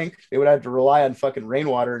anything to drink. They would have to rely on fucking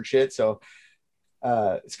rainwater and shit. So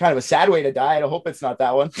it's kind of a sad way to die. I hope it's not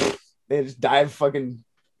that one. They just die of fucking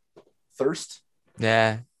thirst.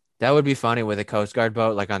 Yeah, that would be funny with a Coast Guard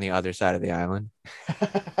boat, like on the other side of the island.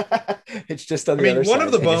 It's just on the other side. One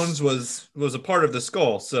of the bones was a part of the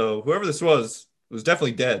skull, so whoever this was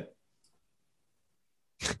definitely dead.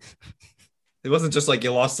 It wasn't just like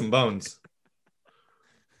you lost some bones.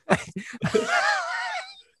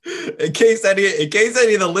 In case any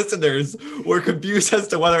of the listeners were confused as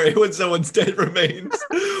to whether it was someone's dead remains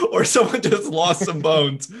or someone just lost some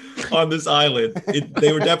bones on this island,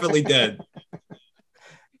 they were definitely dead.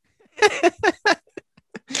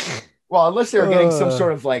 Well, unless they were getting some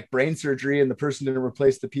sort of like brain surgery and the person didn't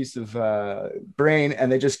replace the piece of brain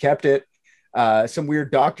and they just kept it. Some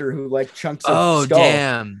weird doctor who like chunks of skull.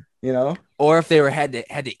 Damn. Or if they had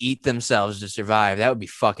to eat themselves to survive, that would be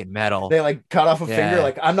fucking metal. They like cut off a finger,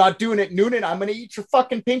 like, I'm not doing it, Noonan. I'm gonna eat your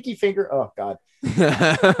fucking pinky finger. Oh God.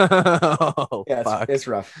 It's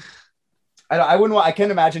rough. I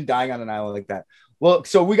can't imagine dying on an island like that. Well,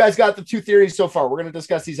 so we guys got the two theories so far. We're gonna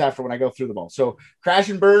discuss these after when I go through them all. So crash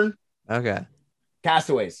and burn. Okay.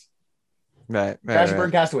 Castaways. Right. Crash and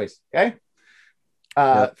burn castaways. Okay.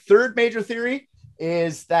 Third major theory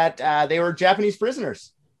is that they were Japanese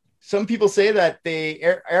prisoners. Some people say that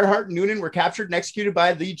Earhart and Noonan were captured and executed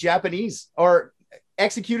by the Japanese, or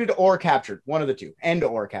executed or captured, one of the two, and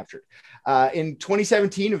or captured. In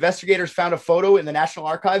 2017, investigators found a photo in the National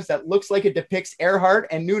Archives that looks like it depicts Earhart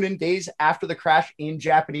and Noonan days after the crash in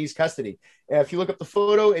Japanese custody. If you look up the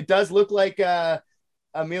photo, it does look like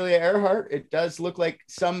Amelia Earhart. It does look like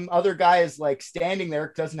some other guy is like standing there.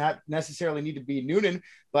 It doesn't necessarily need to be Noonan,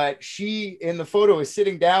 but she in the photo is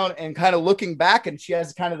sitting down and kind of looking back, and she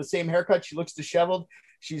has kind of the same haircut. She looks disheveled.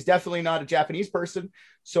 She's definitely not a Japanese person.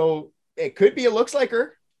 So it could be, it looks like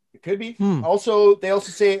her. It could be. Also, they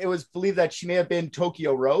also say it was believed that she may have been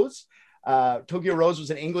Tokyo Rose. Tokyo Rose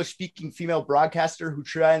was an English-speaking female broadcaster who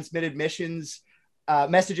transmitted messages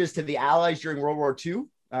to the Allies during World War II.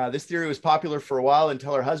 This theory was popular for a while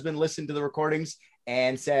until her husband listened to the recordings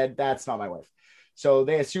and said, "That's not my wife." So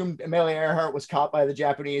they assumed Amelia Earhart was caught by the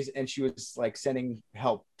Japanese and she was like sending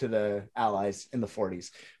help to the Allies in the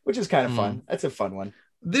 40s, which is kind of fun. That's a fun one.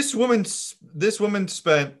 This woman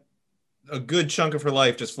spent a good chunk of her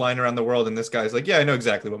life just flying around the world, and this guy's like, yeah, I know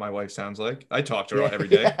exactly what my wife sounds like. I talk to her every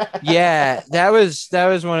day. Yeah, that was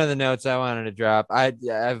one of the notes I wanted to drop.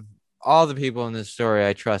 I've all the people in this story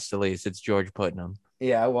I trust the least. It's George Putnam.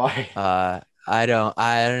 Yeah, why? I don't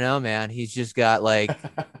know, man. He's just got like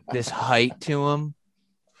this height to him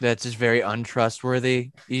that's just very untrustworthy.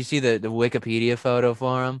 You see the Wikipedia photo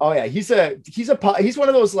for him? Oh yeah, he's one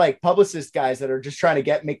of those like publicist guys that are just trying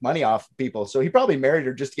to make money off people. So he probably married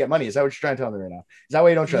her just to get money. Is that what you're trying to tell me right now? Is that why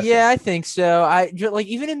you don't trust him? I think so. I like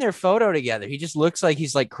even in their photo together, he just looks like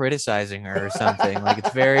he's like criticizing her or something. Like it's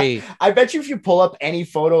very. I bet you if you pull up any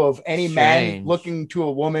photo of any man strange. looking to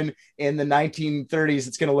a woman in the 1930s,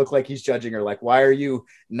 it's gonna look like he's judging her. Like, why are you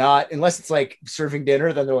not? Unless it's like serving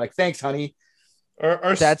dinner, then they're like, "Thanks, honey."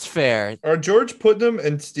 That's fair. Are George Putnam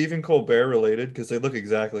and Stephen Colbert related? Because they look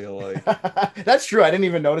exactly alike. That's true. I didn't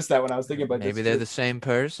even notice that when I was thinking about. Maybe they're the same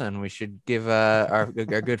person. We should give our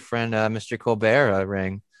good friend Mr. Colbert a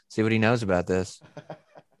ring. See what he knows about this.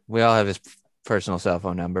 We all have his personal cell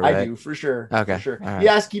phone number, right? I do, for sure. Okay, for sure. Right.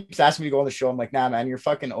 He keeps asking me to go on the show. I'm like, nah, man, you're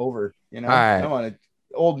fucking over. You know, all right. I don't want to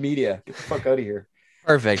old media. Get the fuck out of here.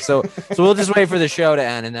 Perfect. So we'll just wait for the show to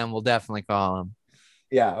end, and then we'll definitely call him.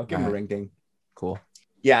 Yeah, I'll give him a All right. ring ding. Cool.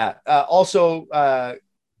 Yeah. Also,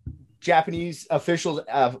 Japanese officials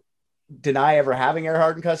deny ever having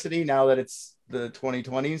Earhart in custody now that it's the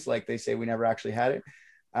 2020s. Like they say, we never actually had it.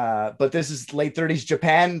 But this is late 30s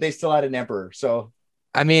Japan. They still had an emperor. So,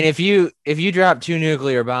 I mean, if you drop 2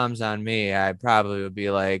 nuclear bombs on me, I probably would be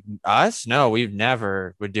like, us? No, we've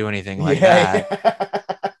never would do anything like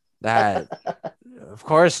that. That, of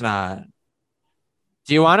course not.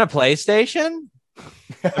 Do you want a PlayStation?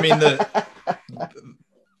 I mean,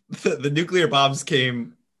 the nuclear bombs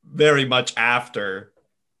came very much after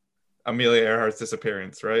Amelia Earhart's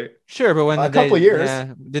disappearance, right? Sure, but when A couple years.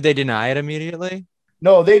 Did they deny it immediately?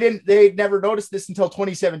 No, they didn't. They never noticed this until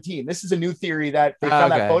 2017. This is a new theory that they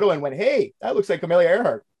found that photo and went, "Hey, that looks like Amelia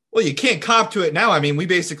Earhart." Well, you can't cop to it now. I mean, we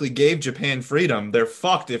basically gave Japan freedom. They're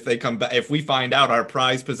fucked if they come back. If we find out our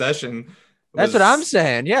prized possession. That's what I'm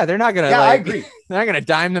saying. Yeah, they're not gonna. Yeah, I agree. They're not gonna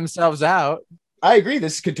dime themselves out. I agree.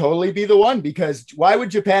 This could totally be the one, because why would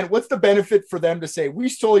Japan? What's the benefit for them to say we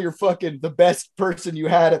stole your the best person you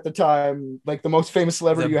had at the time, like the most famous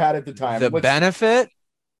celebrity you had at the time? The benefit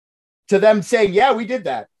to them saying, yeah, we did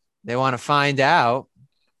that. They want to find out.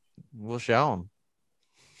 We'll show them.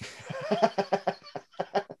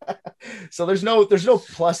 So there's no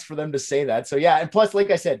plus for them to say that. So yeah, and plus,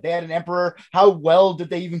 like I said, they had an emperor. How well did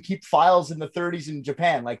they even keep files in the 30s in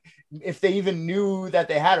Japan? Like, if they even knew that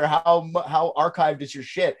they had her, how archived is your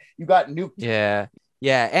shit? You got nuked. Yeah.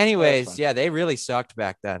 Anyways, yeah, they really sucked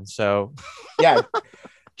back then. So yeah,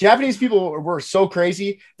 Japanese people were so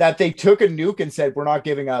crazy that they took a nuke and said, "We're not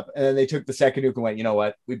giving up," and then they took the second nuke and went, "You know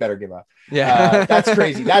what? We better give up." Yeah, that's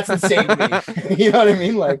crazy. That's insane to me. You know what I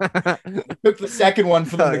mean? Like, took the second one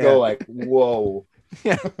for them to go like, "Whoa."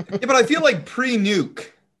 Yeah, but I feel like pre-nuke,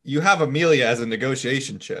 you have Amelia as a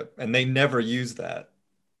negotiation chip, and they never use that.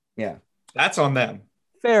 Yeah, that's on them.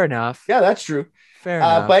 Fair enough. Yeah, that's true. Fair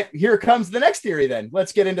enough. But here comes the next theory. Then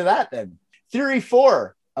let's get into that. Then theory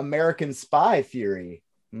 4: American spy theory.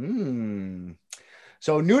 So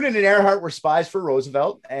Noonan and Earhart were spies for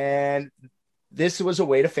Roosevelt, and this was a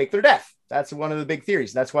way to fake their death. That's one of the big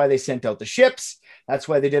theories. That's why they sent out the ships. That's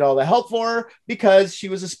why they did all the help for her, because she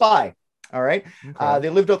was a spy. All right. Okay. They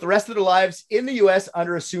lived out the rest of their lives in the U.S.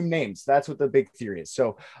 under assumed names. That's what the big theory is.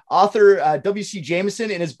 So author W.C.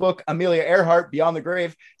 Jameson, in his book, Amelia Earhart, Beyond the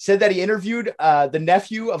Grave, said that he interviewed the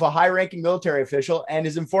nephew of a high-ranking military official, and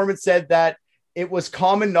his informant said that it was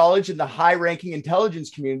common knowledge in the high-ranking intelligence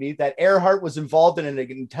community that Earhart was involved in an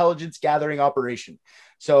intelligence gathering operation.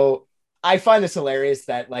 So I find this hilarious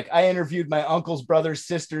that like I interviewed my uncle's brother's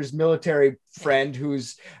sister's military friend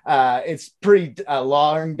who's it's pretty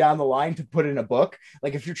long down the line to put in a book.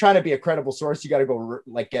 Like if you're trying to be a credible source, you got to go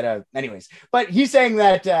like get a anyways. But he's saying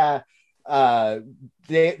that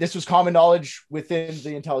this was common knowledge within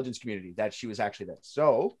the intelligence community that she was actually this.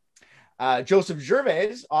 So Joseph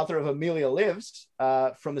Gervais, author of Amelia Lives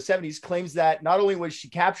from the 70s, claims that not only was she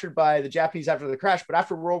captured by the Japanese after the crash, but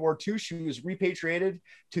after World War II, she was repatriated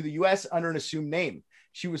to the US under an assumed name.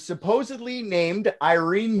 She was supposedly named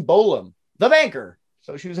Irene Bolam, the banker.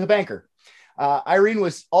 So she was a banker. Irene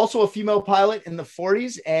was also a female pilot in the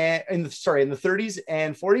 40s and in the 30s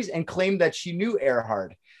and 40s and claimed that she knew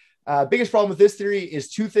Earhart. Biggest problem with this theory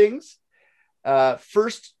is two things.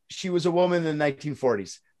 First, she was a woman in the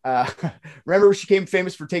 1940s. Remember, she became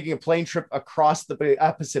famous for taking a plane trip across the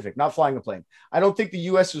Pacific, not flying a plane. I don't think the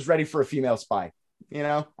U.S. was ready for a female spy. You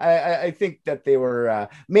know, I think that they were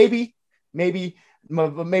maybe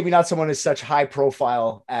not someone as such high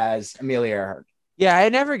profile as Amelia Earhart. Yeah, I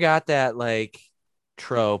never got that like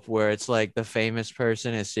trope where it's like the famous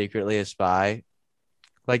person is secretly a spy.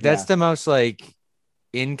 Like that's the most like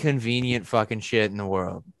inconvenient fucking shit in the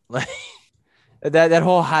world. Like that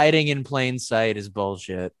whole hiding in plain sight is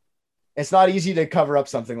bullshit. It's not easy to cover up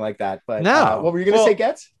something like that. But no, what were you gonna say,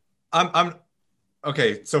 Getz? I'm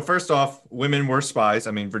okay. So first off, women were spies.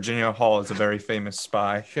 I mean, Virginia Hall is a very famous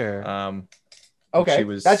spy. Sure. Okay,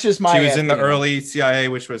 that's just my. She was in the early CIA,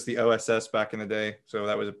 which was the OSS back in the day. So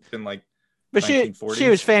that was in like. But she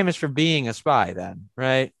was famous for being a spy then,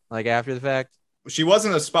 right? Like after the fact. She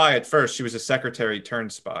wasn't a spy at first. She was a secretary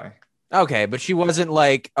turned spy. Okay, but she wasn't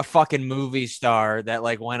like a fucking movie star that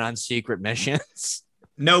like went on secret missions.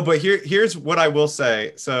 No, but here's what I will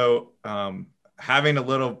say. So having a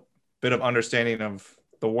little bit of understanding of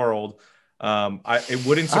the world, it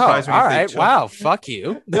wouldn't surprise me. All right, wow, fuck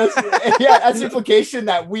you. That's the implication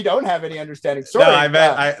that we don't have any understanding. Sorry, no, I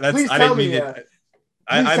meant I didn't mean it.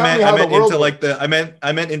 I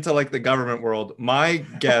meant into like the government world. My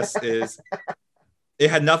guess is it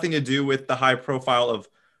had nothing to do with the high profile of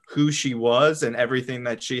who she was and everything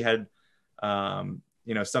that she had,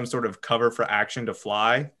 some sort of cover for action to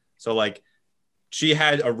fly. So like she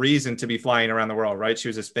had a reason to be flying around the world, right? She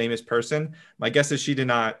was this famous person. My guess is she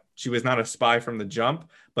was not a spy from the jump,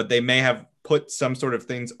 but they may have put some sort of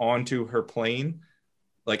things onto her plane,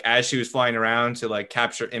 like as she was flying around to like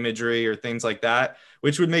capture imagery or things like that,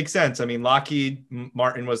 which would make sense. I mean, Lockheed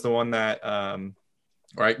Martin was the one that,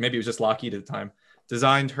 right? Maybe it was just Lockheed at the time,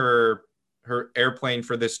 designed her airplane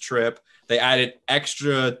for this trip. They added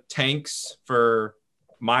extra tanks for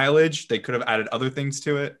mileage. They could have added other things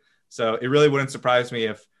to it. So it really wouldn't surprise me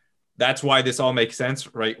if that's why this all makes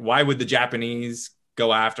sense, right? Why would the Japanese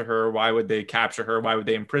go after her? Why would they capture her? Why would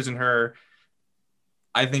they imprison her?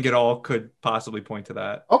 I think it all could possibly point to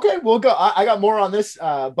that. Okay, we'll go. I got more on this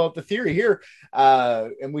about the theory here,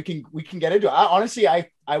 and we can get into it. Honestly,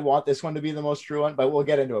 I want this one to be the most true one, but we'll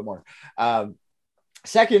get into it more.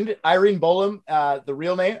 Second, Irene Bolam,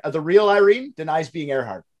 the real Irene, denies being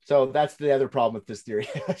Earhart. So that's the other problem with this theory.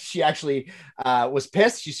 She actually was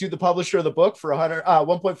pissed. She sued the publisher of the book for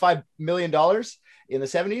 $1.5 million in the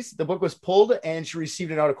 70s. The book was pulled and she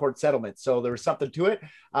received an out-of-court settlement. So there was something to it.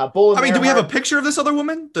 Bolam, I mean, do we have a picture of this other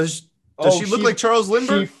woman? Does she look like Charles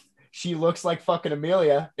Lindbergh? She looks like fucking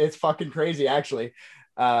Amelia. It's fucking crazy, actually.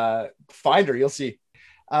 Find her, you'll see.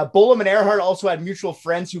 Bolam and Earhart also had mutual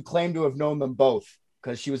friends who claimed to have known them both,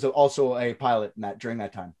 because she was also a pilot during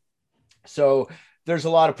that time. So there's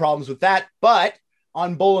a lot of problems with that. But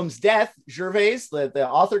on Bolam's death, Gervais, the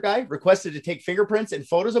author guy, requested to take fingerprints and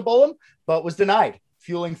photos of Bolam, but was denied,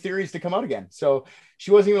 fueling theories to come out again. So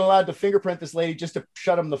she wasn't even allowed to fingerprint this lady just to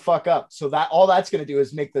shut him the fuck up. So that all that's going to do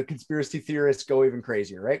is make the conspiracy theorists go even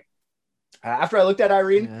crazier, right? After I looked at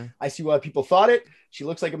Irene, I see why people thought it. She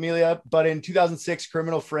looks like Amelia, but in 2006,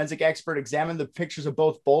 criminal forensic expert examined the pictures of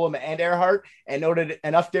both Bolam and Earhart and noted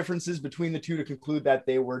enough differences between the two to conclude that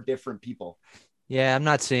they were different people. Yeah, I'm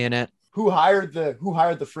not seeing it. Who hired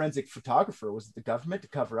the forensic photographer? Was it the government to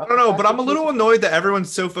cover up? I don't know, but I'm a little annoyed that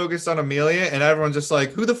everyone's so focused on Amelia and everyone's just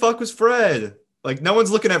like, who the fuck was Fred? Like, no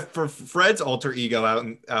one's looking at for Fred's alter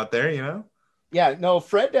ego out there, you know? Yeah, no,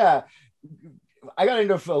 Fred. I got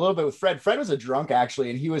into a little bit with Fred. Fred was a drunk, actually,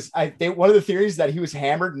 and he was. One of the theories that he was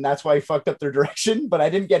hammered, and that's why he fucked up their direction. But I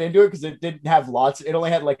didn't get into it because it didn't have lots. It only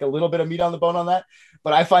had like a little bit of meat on the bone on that.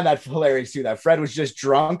 But I find that hilarious too. That Fred was just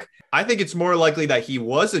drunk. I think it's more likely that he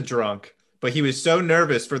was a drunk, but he was so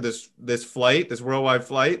nervous for this flight, this worldwide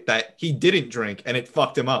flight, that he didn't drink, and it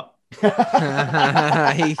fucked him up.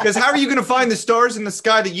 Because how are you going to find the stars in the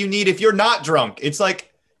sky that you need if you're not drunk? It's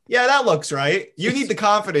like, yeah, that looks right. You need the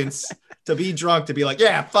confidence to be drunk to be like,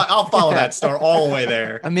 yeah, I'll follow that star all the way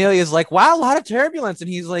there. Amelia's like, wow, a lot of turbulence. And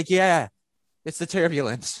he's like, yeah, it's the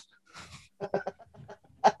turbulence.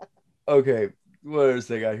 Okay, what else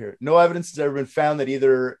they got here? No evidence has ever been found that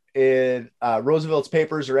either in Roosevelt's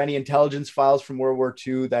papers or any intelligence files from World War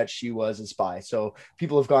II that she was a spy. So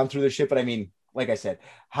people have gone through this shit, but I mean, like I said,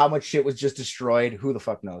 how much shit was just destroyed? Who the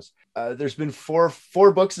fuck knows? There's been four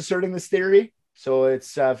books asserting this theory, so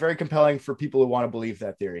it's very compelling for people who want to believe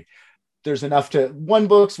that theory. There's enough to one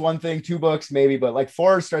book's one thing, 2 books maybe, but like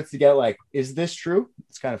 4 starts to get like, is this true?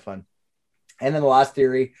 It's kind of fun. And then the last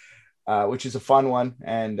theory, which is a fun one,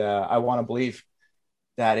 and I want to believe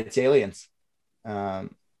that it's aliens. The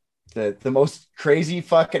most crazy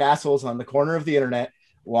fucking assholes on the corner of the internet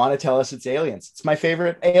want to tell us it's aliens. It's my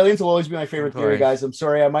favorite. Aliens will always be my favorite theory, guys. I'm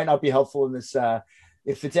sorry, I might not be helpful in this.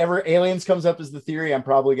 If it's ever aliens comes up as the theory, I'm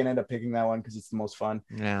probably gonna end up picking that one because it's the most fun.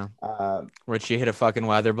 Yeah. Where'd she hit a fucking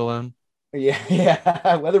weather balloon?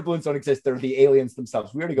 Yeah. Weather balloons don't exist. They're the aliens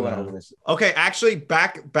themselves. We already went over this. Okay, actually,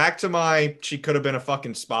 back to my she could have been a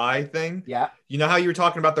fucking spy thing. Yeah. You know how you were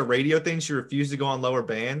talking about the radio thing? She refused to go on lower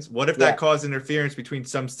bands. What if that caused interference between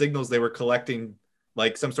some signals they were collecting,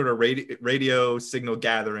 like some sort of radio signal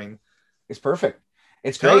gathering? It's perfect.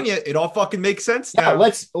 It's telling great. you, it all fucking makes sense Yeah,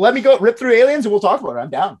 now. let me go rip through aliens and we'll talk about it. I'm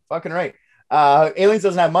down. Fucking right. Aliens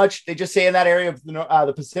doesn't have much. They just say in that area of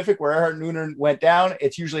the Pacific where Earhart Noonan went down,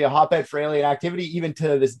 it's usually a hotbed for alien activity. Even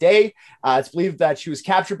to this day, it's believed that she was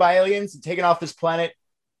captured by aliens and taken off this planet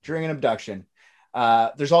during an abduction.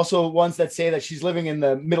 There's also ones that say that she's living in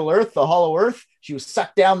the Middle Earth, the Hollow Earth. She was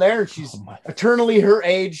sucked down there and she's eternally her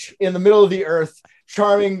age in the middle of the earth,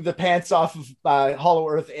 charming the pants off of Hollow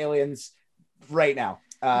Earth aliens right now.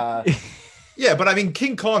 Yeah, but I mean,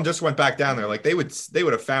 King Kong just went back down there. Like they would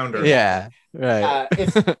have found her. Yeah, right.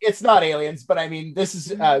 It's not aliens, but I mean, this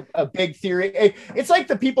is a big theory. It's like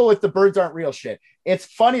the people with the birds aren't real shit. It's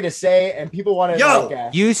funny to say, and people want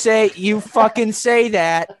to. You fucking say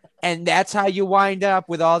that, and that's how you wind up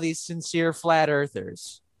with all these sincere flat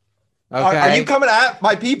earthers. Okay, Are you coming at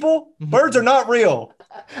my people? Birds are not real.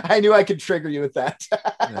 I knew I could trigger you with that.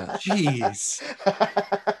 Jeez.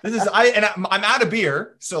 I'm out of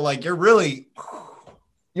beer, so like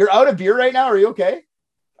you're out of beer right now. Are you okay?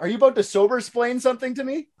 Are you about to sober explain something to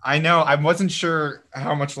me? I know. I wasn't sure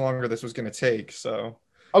how much longer this was going to take. So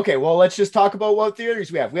okay, well, let's just talk about what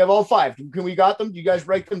theories we have. We have all 5. Can we got them? Do you guys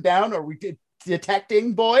write them down? Are we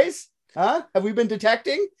detecting, boys? Huh? Have we been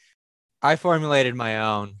detecting? I formulated my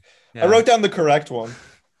own. Yeah. I wrote down the correct one.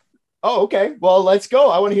 Oh, okay. Well, let's go.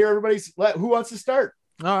 I want to hear everybody's. Who wants to start?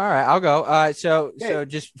 Oh, all right, I'll go. So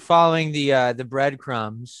just following the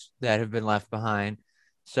breadcrumbs that have been left behind.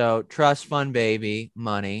 So trust fund baby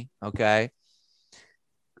money. Okay.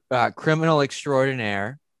 Criminal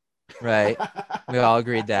extraordinaire. Right. We all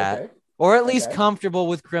agreed that. Okay. Or at least comfortable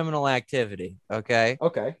with criminal activity. Okay.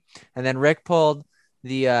 Okay. And then Rick pulled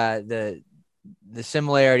the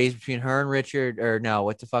similarities between her and Richard, or no,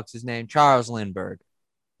 what the fuck's his name? Charles Lindbergh.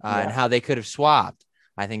 And how they could have swapped.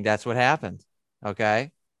 I think that's what happened.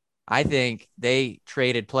 Okay. I think they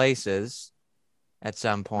traded places at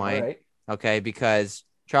some point. Right. Okay. Because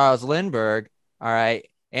Charles Lindbergh, all right,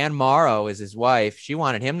 Anne Morrow is his wife. She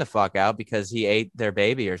wanted him to fuck out because he ate their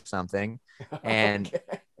baby or something. And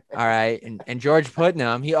all right. And George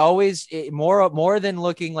Putnam, he always more than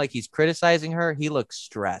looking like he's criticizing her, he looks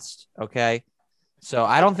stressed. Okay. So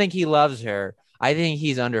I don't think he loves her. I think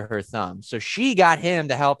he's under her thumb. So she got him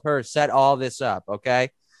to help her set all this up. Okay.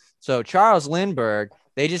 So Charles Lindbergh,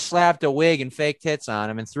 they just slapped a wig and fake tits on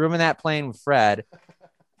him and threw him in that plane with Fred.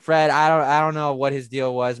 Fred, I don't know what his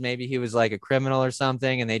deal was. Maybe he was like a criminal or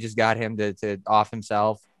something, and they just got him to off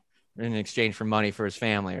himself in exchange for money for his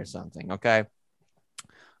family or something. Okay.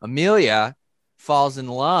 Amelia falls in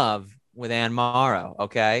love with Anne Morrow.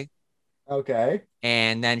 Okay. Okay.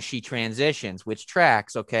 And then she transitions, which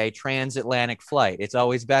tracks, okay, transatlantic flight. It's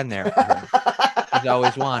always been there for her. She's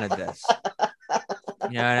always wanted this.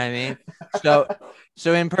 You know what I mean?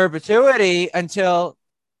 So in perpetuity until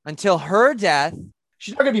her death.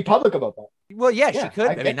 She's not going to be public about that. Well, yeah, she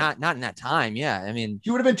could. I mean, not in that time. Yeah, I mean,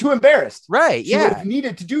 she would have been too embarrassed. Right. She would have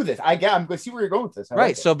needed to do this. I'm going to see where you're going with this.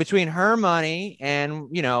 Right. So between her money and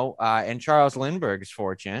and Charles Lindbergh's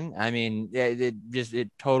fortune, I mean, it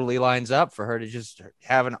totally lines up for her to just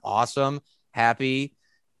have an awesome, happy,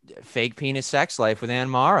 fake penis sex life with Anne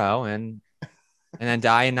Morrow and then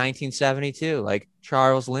die in 1972, like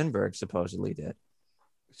Charles Lindbergh supposedly did.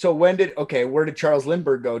 So where did Charles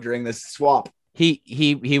Lindbergh go during this swap?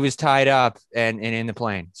 He was tied up and in the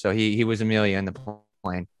plane. So he was Amelia in the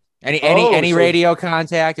plane. Any radio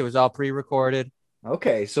contact, it was all pre-recorded.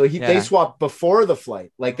 Okay, so they Yeah. swapped before the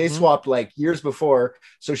flight, like they Mhm. swapped like years before,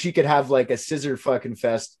 so she could have like a scissor fucking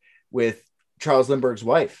fest with Charles Lindbergh's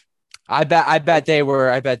wife. I bet they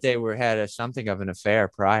were had something of an affair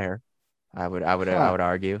prior. I would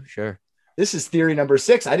argue. Sure. This is theory number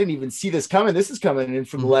 6. I didn't even see this coming. This is coming in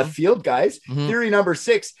from the Mhm. left field, guys. Mhm. Theory number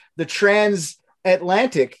 6: the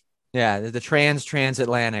transatlantic. Yeah, the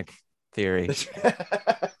transatlantic theory.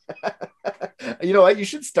 You know what? You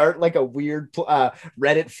should start like a weird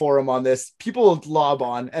Reddit forum on this. People will lob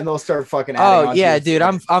on and they'll start fucking. Oh yeah, dude,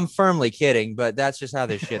 I'm firmly kidding, but that's just how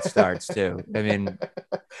this shit starts too. I mean,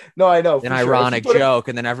 no, I know. an for sure. ironic joke,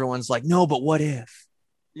 and then everyone's like, "No, but what if?"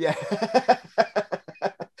 Yeah.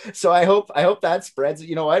 So I hope that spreads.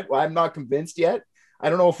 You know what? I'm not convinced yet. I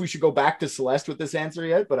don't know if we should go back to Celeste with this answer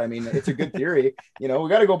yet, but I mean, it's a good theory. You know, we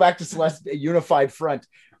got to go back to Celeste, a unified front.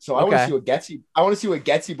 So I want to see what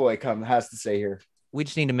Getsy Boy has to say here. We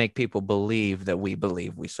just need to make people believe that we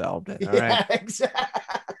believe we solved it. All Yeah, right. exactly.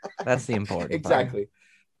 That's the important Exactly.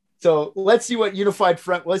 So let's see what unified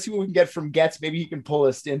front. Let's see what we can get from Getz. Maybe he can pull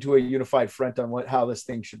us into a unified front on how this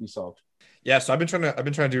thing should be solved. Yeah, so I've been trying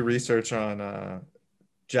to do research on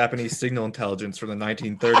Japanese signal intelligence from the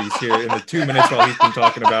 1930s here in the 2 minutes while he's been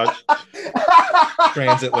talking about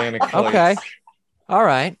transatlantic flights. Okay. All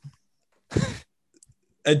right.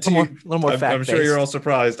 And A little more fact-based. I'm sure you're all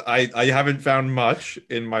surprised. I haven't found much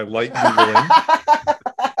in my light Googling.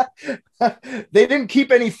 They didn't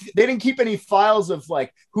keep any files of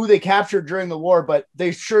like who they captured during the war, but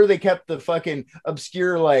they kept the fucking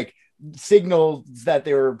obscure like signals that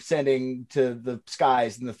they were sending to the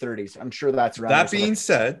skies in the 30s. I'm sure that's around. That being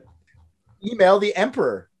said, email the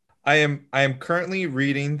emperor. I am currently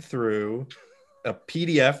reading through a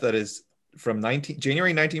PDF that is from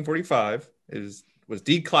January 1945. Was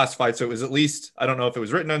declassified, so it was at least, I don't know if it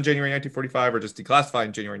was written on January 1945 or just declassified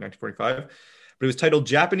in January 1945, but it was titled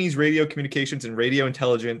Japanese Radio Communications and Radio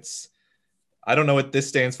Intelligence. I don't know what this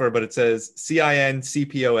stands for, but it says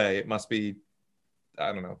CINCPOA. It must be,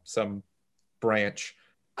 I don't know, some branch.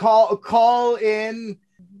 Call in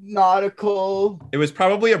nautical. It was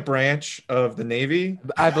probably a branch of the Navy.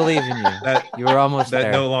 I believe in you. You were almost that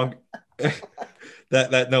there. no longer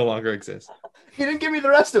that no longer exists. You didn't give me the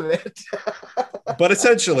rest of it. But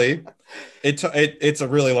essentially, it's a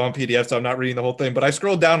really long PDF, so I'm not reading the whole thing. But I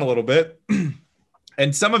scrolled down a little bit,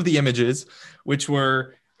 and some of the images which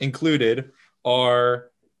were included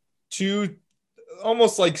are two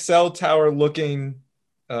almost like cell tower looking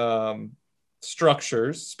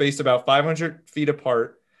structures spaced about 500 feet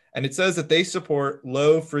apart. And it says that they support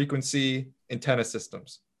low frequency antenna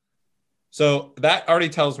systems. So that already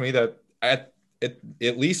tells me that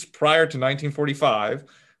at least prior to 1945,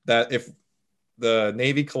 that if the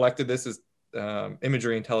Navy collected this as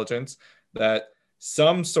imagery intelligence, that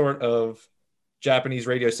some sort of Japanese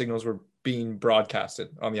radio signals were being broadcasted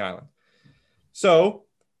on the island. So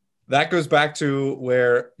that goes back to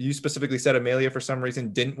where you specifically said Amelia, for some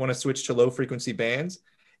reason, didn't want to switch to low frequency bands.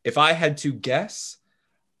 If I had to guess,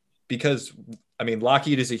 because, I mean,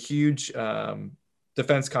 Lockheed is a huge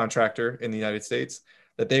defense contractor in the United States,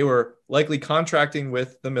 that they were likely contracting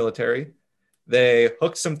with the military. They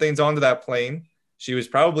hooked some things onto that plane. She was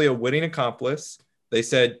probably a witting accomplice. They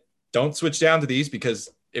said, don't switch down to these because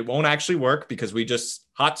it won't actually work, because we just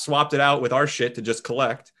hot swapped it out with our shit to just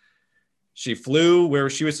collect. She flew where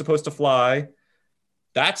she was supposed to fly.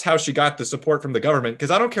 That's how she got the support from the government.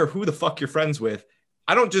 Because I don't care who the fuck you're friends with.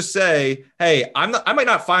 I don't just say, hey, I might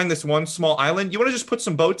not find this one small island. You want to just put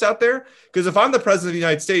some boats out there? Because if I'm the president of the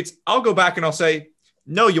United States, I'll go back and I'll say,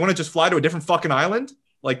 no, you want to just fly to a different fucking island?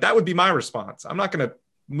 Like, that would be my response. I'm not going to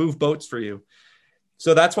move boats for you.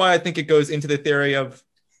 So that's why I think it goes into the theory of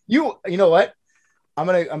you know what?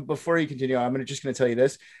 Before you continue, just gonna tell you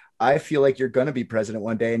this. I feel like you're gonna be president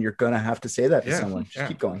one day, and you're gonna have to say that to someone. Just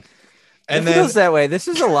keep going. And it feels that way. This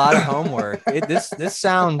is a lot of homework. This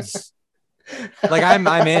sounds like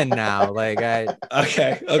I'm in now. Like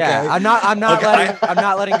okay. Yeah, I'm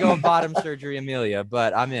not letting go of bottom surgery, Amelia,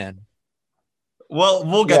 but I'm in. Well,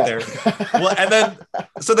 we'll get there. Well, and then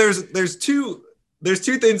so there's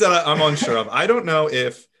two things that I'm unsure of. I don't know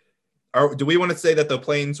do we want to say that the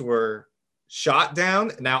planes were shot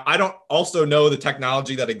down? Now, I don't also know the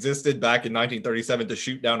technology that existed back in 1937 to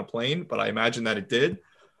shoot down a plane, but I imagine that it did,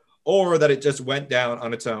 or that it just went down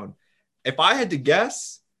on its own. If I had to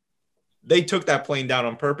guess, they took that plane down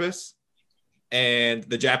on purpose, and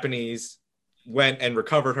the Japanese went and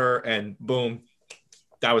recovered her, and boom,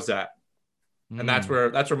 that was that. And that's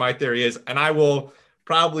where my theory is. And I will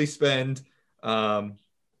probably spend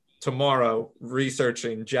tomorrow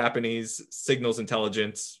researching Japanese signals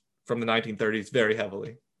intelligence from the 1930s very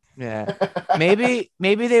heavily. Yeah. Maybe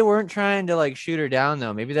they weren't trying to like shoot her down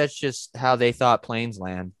though. Maybe that's just how they thought planes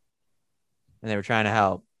land, and they were trying to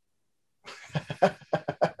help.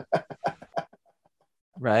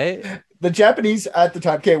 Right? The Japanese at the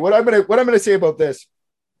time. Okay, what I'm gonna say about this.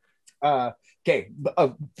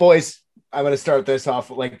 Boys, I'm gonna start this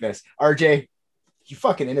off like this. RJ, you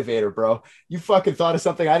fucking innovator, bro. You fucking thought of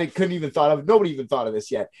something couldn't even thought of. Nobody even thought of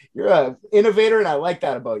this yet. You're a innovator, and I like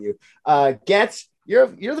that about you. Getz, you're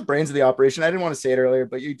the brains of the operation. I didn't want to say it earlier,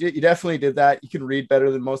 but you definitely did that. You can read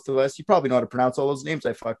better than most of us. You probably know how to pronounce all those names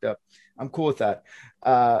I fucked up. I'm cool with that.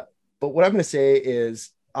 But what I'm gonna say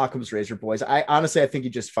is Occam's razor, boys. I honestly think you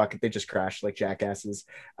just they just crashed like jackasses.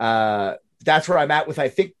 That's where I'm at with, I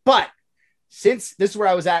think, but since this is where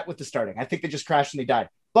I was at with the starting, I think they just crashed and they died.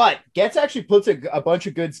 But Getz actually puts a bunch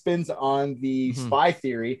of good spins on the spy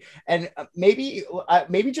theory, and maybe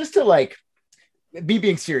just to like be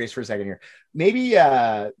being serious for a second here. Maybe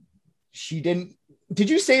she didn't. Did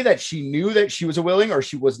you say that she knew that she was a willing, or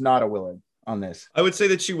she was not a willing on this? I would say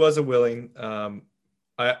that she was a willing.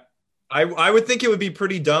 I would think it would be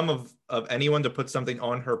pretty dumb of anyone to put something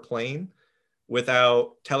on her plane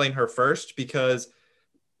without telling her first, because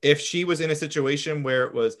if she was in a situation where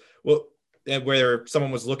it was, where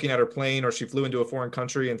someone was looking at her plane, or she flew into a foreign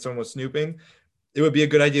country and someone was snooping, it would be a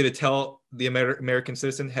good idea to tell the American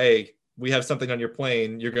citizen, hey, we have something on your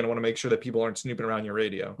plane. You're going to want to make sure that people aren't snooping around your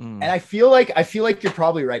radio. And I feel like you're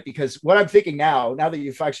probably right, because what I'm thinking now that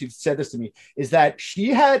you've actually said this to me, is that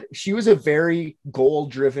she was a very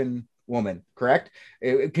goal-driven woman, correct?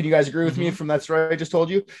 Can you guys agree with me from that story I just told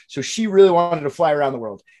you? So she really wanted to fly around the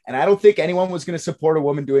world. And I don't think anyone was going to support a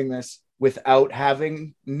woman doing this without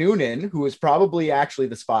having Noonan, who was probably actually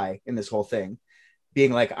the spy in this whole thing,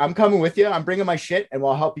 being like, I'm coming with you. I'm bringing my shit and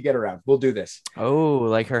we'll help you get around. We'll do this. Oh,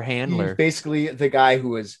 like her handler. He's basically the guy who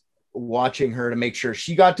was watching her to make sure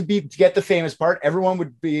she got to get the famous part. Everyone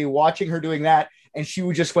would be watching her doing that. And she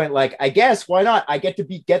would just went like, I guess, why not? I get to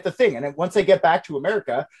get the thing. And then once I get back to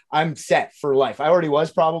America, I'm set for life. I already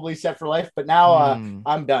was probably set for life, but now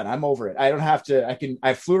I'm done. I'm over it. I don't have to,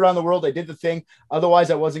 I flew around the world. I did the thing.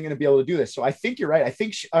 Otherwise I wasn't going to be able to do this. So I think you're right. I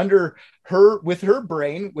think with her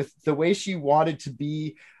brain, with the way she wanted to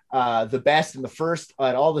be the best and the first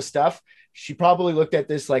at all the stuff, she probably looked at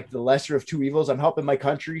this like the lesser of two evils. I'm helping my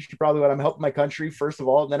country. She probably went, I'm helping my country first of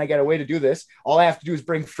all, and then I get a way to do this. All I have to do is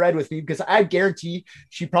bring Fred with me, because I guarantee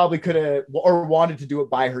she probably could have or wanted to do it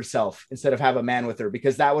by herself instead of have a man with her,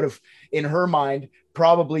 because that would have, in her mind,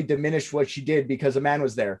 probably diminished what she did because a man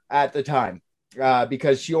was there at the time.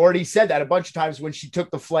 Because she already said that a bunch of times when she took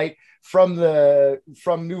the flight from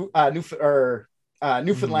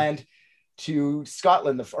Newfoundland to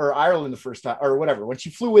Scotland or Ireland the first time, or whatever, when she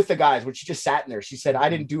flew with the guys, when she just sat in there, she said, I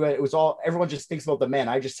didn't do it. It was all, everyone just thinks about the men.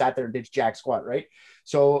 I just sat there and did jack squat. Right.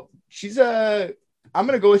 So I'm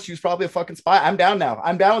going to go with, she was probably a fucking spy. I'm down now.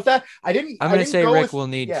 I'm down with that. I'm going to say Rick will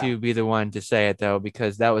need to be the one to say it though,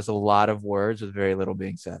 because that was a lot of words with very little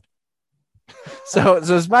being said. So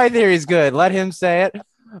spy theory is good. Let him say it.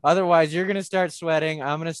 Otherwise you're going to start sweating.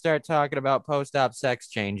 I'm going to start talking about post-op sex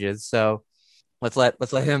changes. So let's let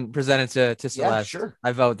him present it to Celeste. Yeah, sure.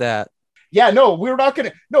 I vote that. Yeah, no, we're not going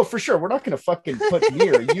to. No, for sure. We're not going to fucking put me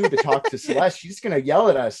or you to talk to Celeste. She's going to yell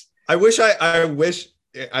at us. I wish I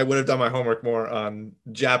would have done my homework more on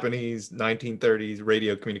Japanese 1930s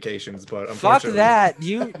radio communications, but unfortunately. Fuck that.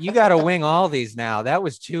 You got to wing all these now. That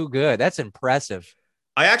was too good. That's impressive.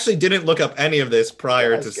 I actually didn't look up any of this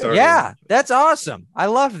prior to starting. Yeah, that's awesome. I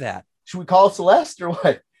love that. Should we call Celeste or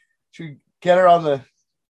what? Should we get her on the...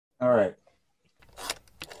 All right.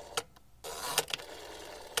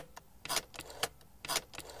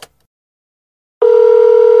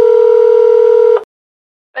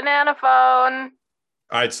 Banana phone.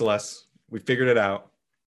 All right, Celeste, we figured it out.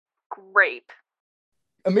 Great.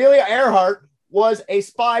 Amelia Earhart was a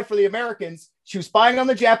spy for the Americans. She was spying on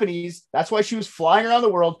the Japanese. That's why she was flying around the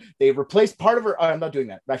world. They replaced part of her. Oh, I'm not doing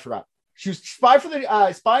that. I forgot. She was spying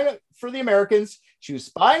for the Americans. She was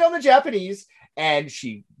spying on the Japanese, and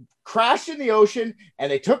she crashed in the ocean,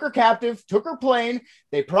 and they took her captive, took her plane.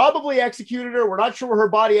 They probably executed her. We're not sure where her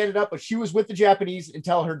body ended up, but she was with the Japanese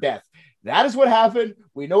until her death. That is what happened.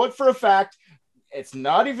 We know it for a fact. It's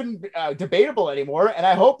not even debatable anymore. And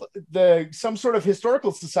I hope some sort of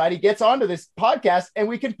historical society gets onto this podcast and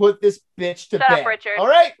we can put this bitch to bed. Shut up, Richard. All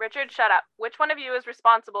right, Richard, shut up. Which one of you is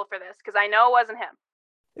responsible for this? Because I know it wasn't him.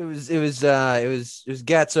 It was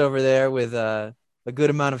Getz over there with a good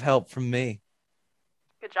amount of help from me.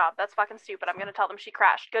 Good job. That's fucking stupid. I'm gonna tell them she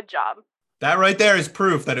crashed. Good job. That right there is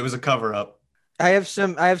proof that it was a cover up. I have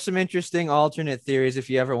some interesting alternate theories if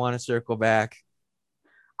you ever want to circle back.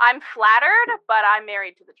 I'm flattered, but I'm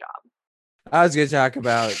married to the job. I was gonna talk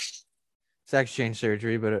about sex change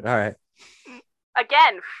surgery, but all right.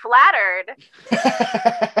 Again, flattered.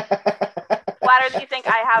 Flattered that you think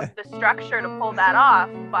I have the structure to pull that off,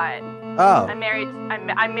 but Oh. I'm married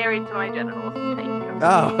to my genitals. Thank you.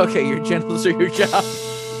 Oh, okay. Your genitals are your job.